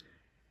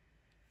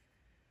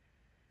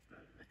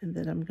 And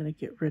then I'm going to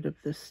get rid of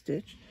this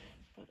stitch.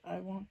 But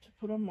I want to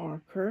put a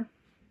marker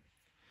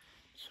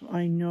so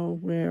I know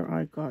where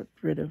I got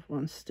rid of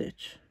 1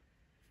 stitch.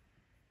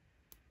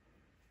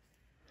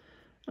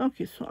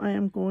 Okay, so I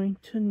am going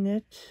to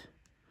knit,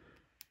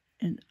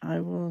 and I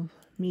will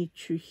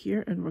meet you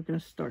here, and we're going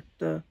to start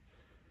the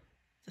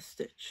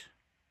stitch.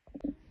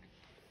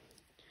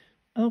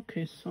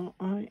 Okay, so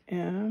I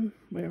am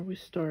where we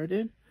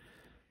started.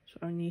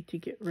 So I need to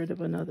get rid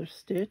of another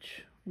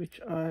stitch, which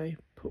I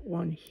put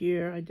one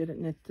here. I didn't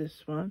knit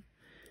this one.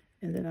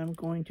 And then I'm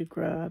going to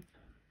grab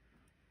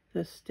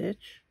this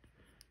stitch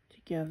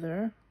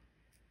together.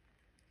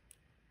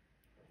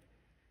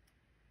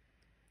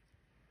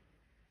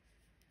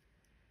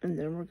 And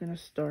then we're going to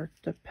start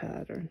the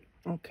pattern.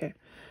 Okay.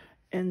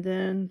 And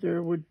then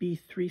there would be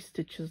 3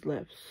 stitches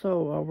left.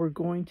 So we're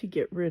going to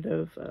get rid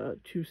of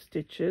 2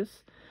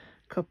 stitches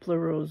a couple of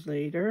rows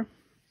later.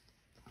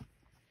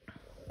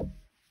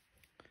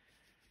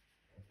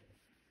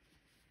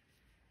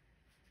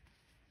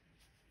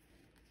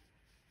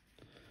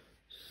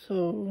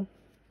 So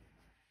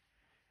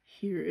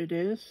here it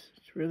is.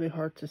 It's really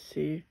hard to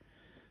see.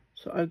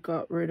 So I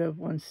got rid of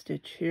 1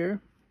 stitch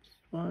here.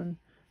 1,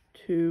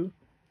 2,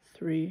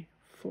 3,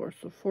 4.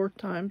 So 4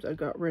 times I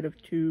got rid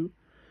of 2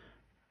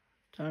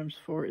 times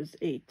 4 is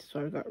 8.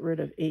 So I got rid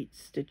of 8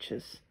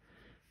 stitches.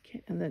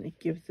 Okay, and then it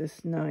gives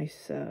this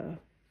nice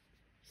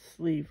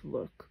sleeve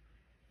look.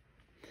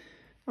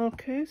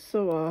 Okay,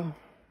 so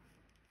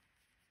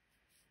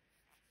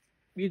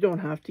you don't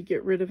have to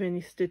get rid of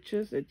any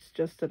stitches. It's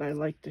just that I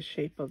like the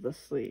shape of the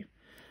sleeve.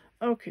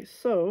 Okay,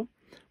 so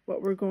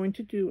what we're going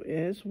to do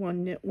is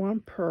 1 knit,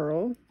 1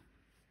 purl.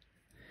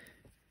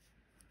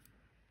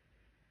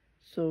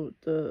 So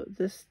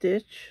this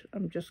stitch,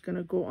 I'm just going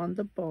to go on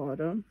the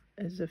bottom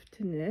as if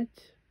to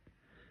knit.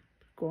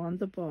 Go on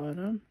the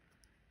bottom,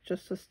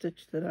 just a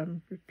stitch that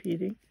I'm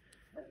repeating.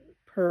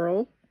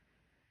 Purl,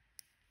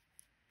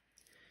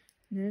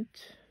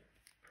 knit,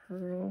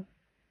 purl,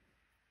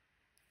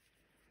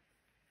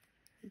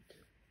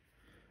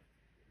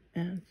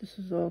 and this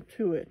is all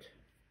to it.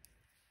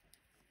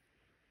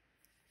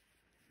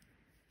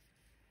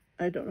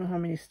 I don't know how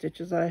many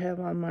stitches I have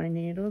on my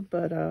needle,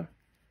 but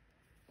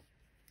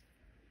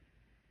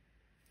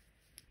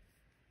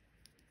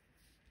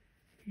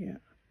yeah,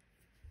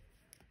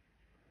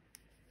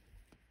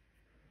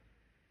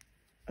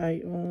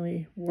 I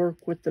only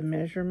work with the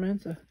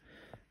measurements.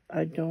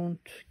 I don't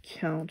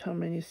count how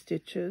many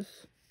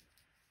stitches.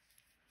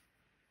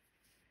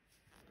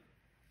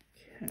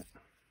 Okay.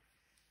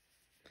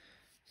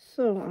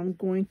 So I'm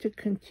going to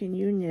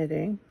continue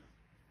knitting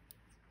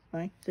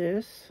like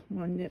this.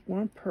 1 knit,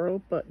 1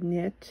 purl, but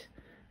knit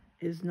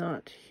is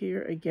not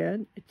here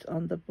again. It's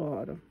on the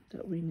bottom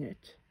that we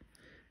knit.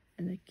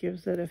 And it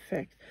gives that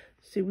effect.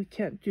 See, we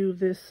can't do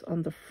this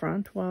on the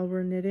front while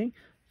we're knitting.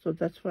 So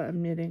that's why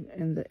I'm knitting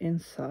in the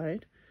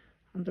inside,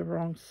 on the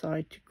wrong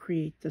side, to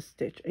create the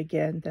stitch.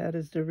 Again, that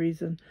is the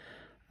reason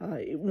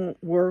it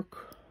won't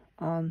work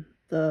on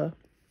the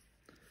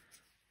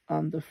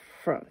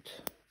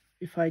front.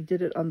 If I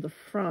did it on the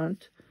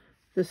front,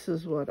 this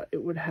is what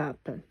it would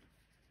happen.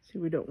 See,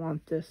 we don't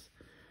want this.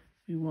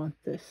 We want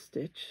this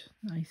stitch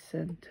nice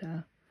and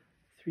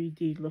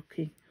 3D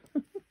looking.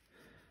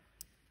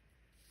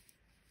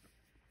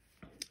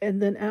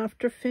 And then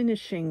after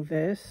finishing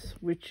this,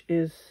 which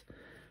is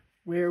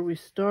where we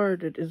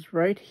started, is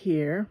right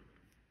here.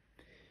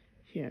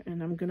 Here,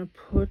 and I'm going to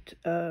put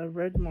a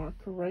red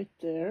marker right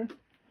there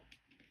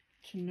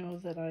to know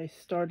that I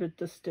started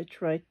the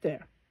stitch right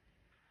there.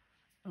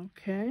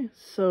 Okay,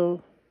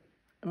 so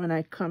when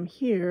I come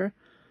here,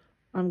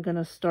 I'm going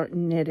to start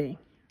knitting.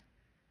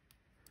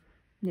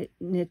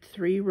 Knit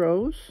 3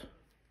 rows.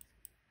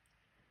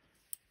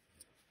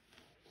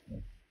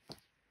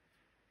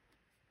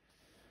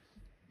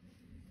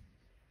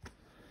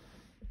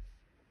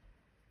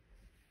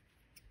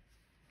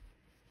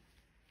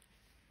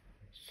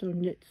 So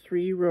knit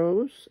 3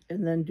 rows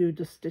and then do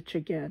the stitch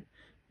again.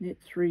 Knit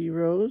 3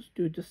 rows,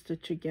 do the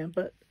stitch again.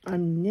 But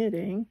I'm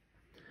knitting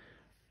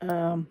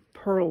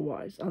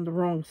purl-wise on the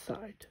wrong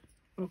side.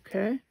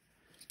 Okay?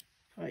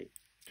 If I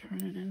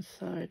turn it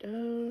inside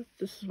out,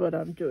 this is what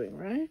I'm doing,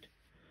 right?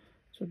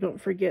 So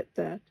don't forget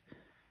that.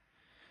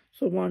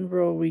 So 1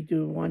 row we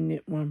do 1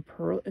 knit, 1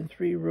 purl, and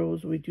 3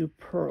 rows we do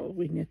purl.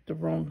 We knit the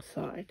wrong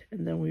side,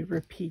 and then we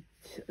repeat.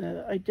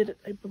 I did it,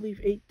 I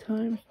believe, 8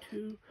 times.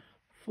 2,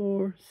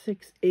 4,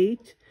 6,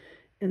 8,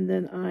 and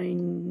then I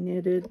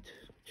knitted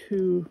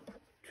two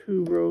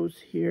rows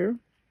here.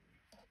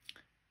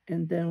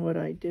 And then what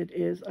I did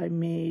is I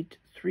made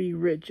 3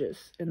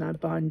 ridges, and I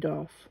bind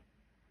off.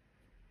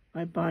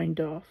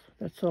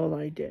 That's all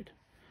I did.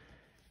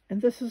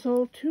 And this is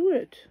all to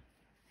it.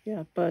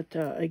 Yeah, but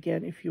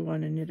again, if you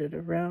want to knit it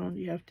around,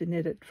 you have to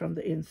knit it from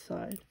the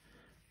inside,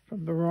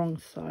 from the wrong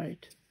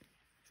side.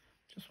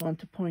 Just want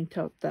to point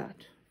out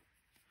that.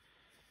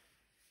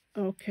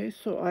 Okay,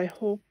 so I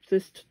hope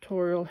this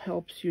tutorial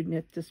helps you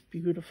knit this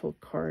beautiful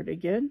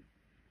cardigan.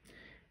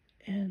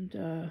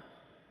 And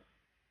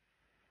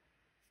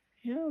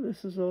yeah,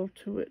 this is all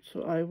to it.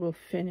 So I will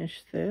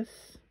finish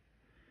this,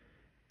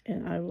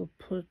 and I will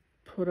put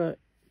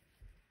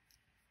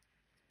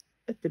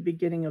at the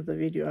beginning of the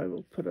video, I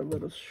will put a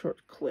little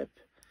short clip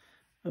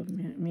of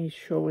me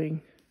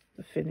showing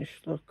the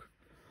finished look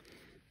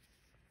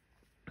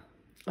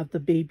of the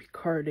baby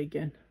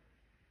cardigan.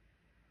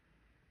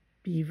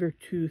 Beaver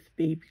tooth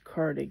baby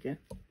cardigan.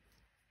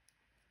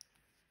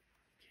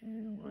 Okay,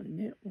 1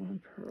 knit,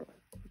 1 purl.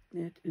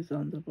 Knit is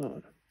on the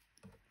bottom.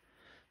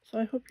 So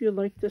I hope you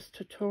like this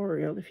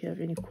tutorial. If you have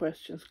any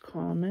questions,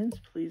 comments,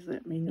 please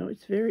let me know.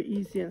 It's very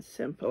easy and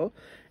simple.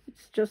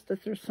 It's just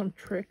that there's some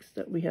tricks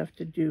that we have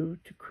to do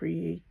to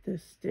create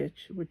this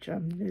stitch, which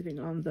I'm knitting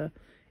on the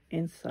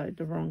inside,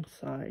 the wrong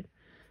side,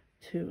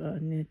 to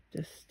knit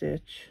this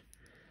stitch.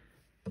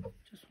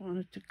 Just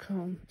wanted to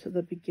come to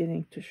the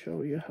beginning to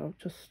show you how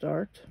to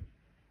start.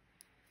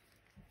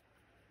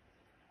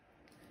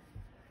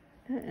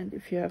 And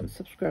if you haven't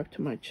subscribed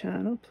to my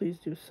channel, please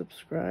do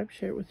subscribe,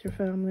 share it with your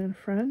family and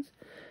friends,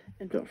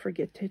 and don't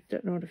forget to hit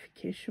that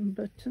notification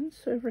button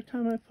so every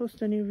time I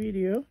post a new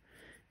video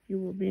you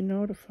will be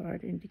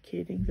notified,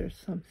 indicating there's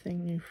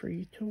something new for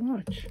you to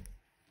watch.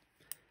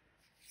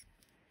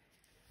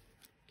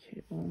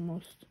 Okay,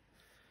 almost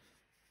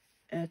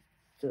at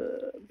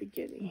the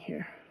beginning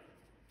here.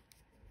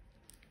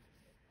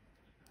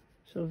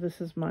 So this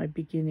is my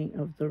beginning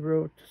of the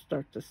row to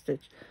start the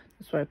stitch.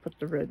 That's why I put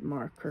the red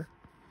marker.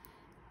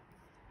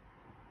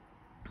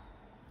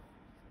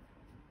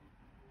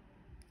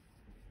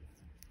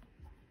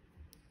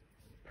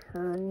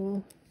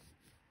 Purl.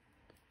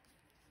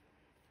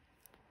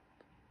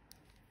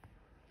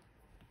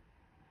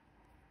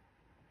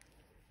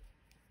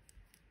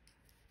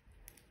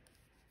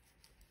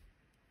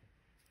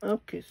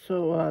 Okay,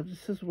 so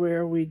this is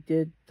where we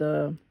did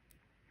the,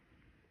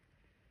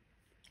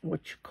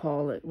 what you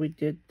call it, we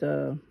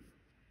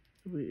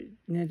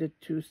knitted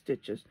 2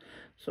 stitches.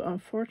 So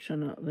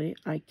unfortunately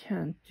I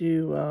can't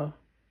do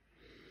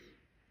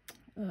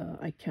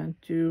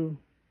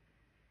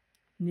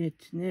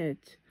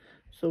knit.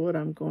 So what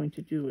I'm going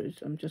to do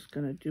is I'm just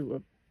going to do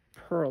a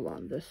purl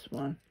on this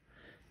one,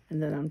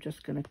 and then I'm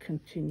just going to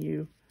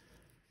continue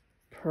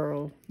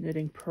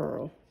knitting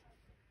purl.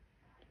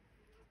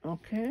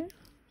 Okay,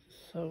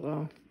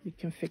 so we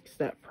can fix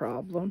that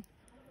problem.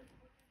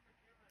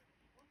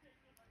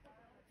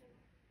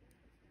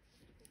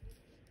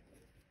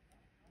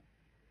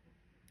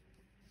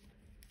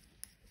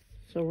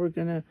 So we're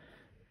going to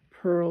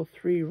purl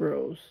 3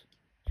 rows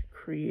to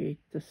create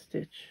the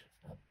stitch.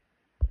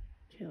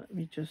 Okay, let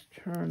me just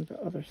turn the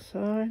other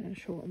side and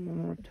show it one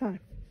more time.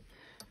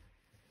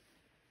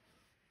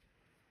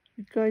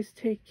 You guys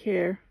take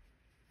care.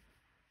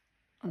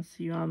 I'll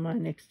see you on my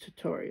next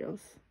tutorials.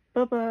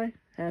 Bye-bye.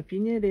 Happy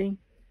knitting.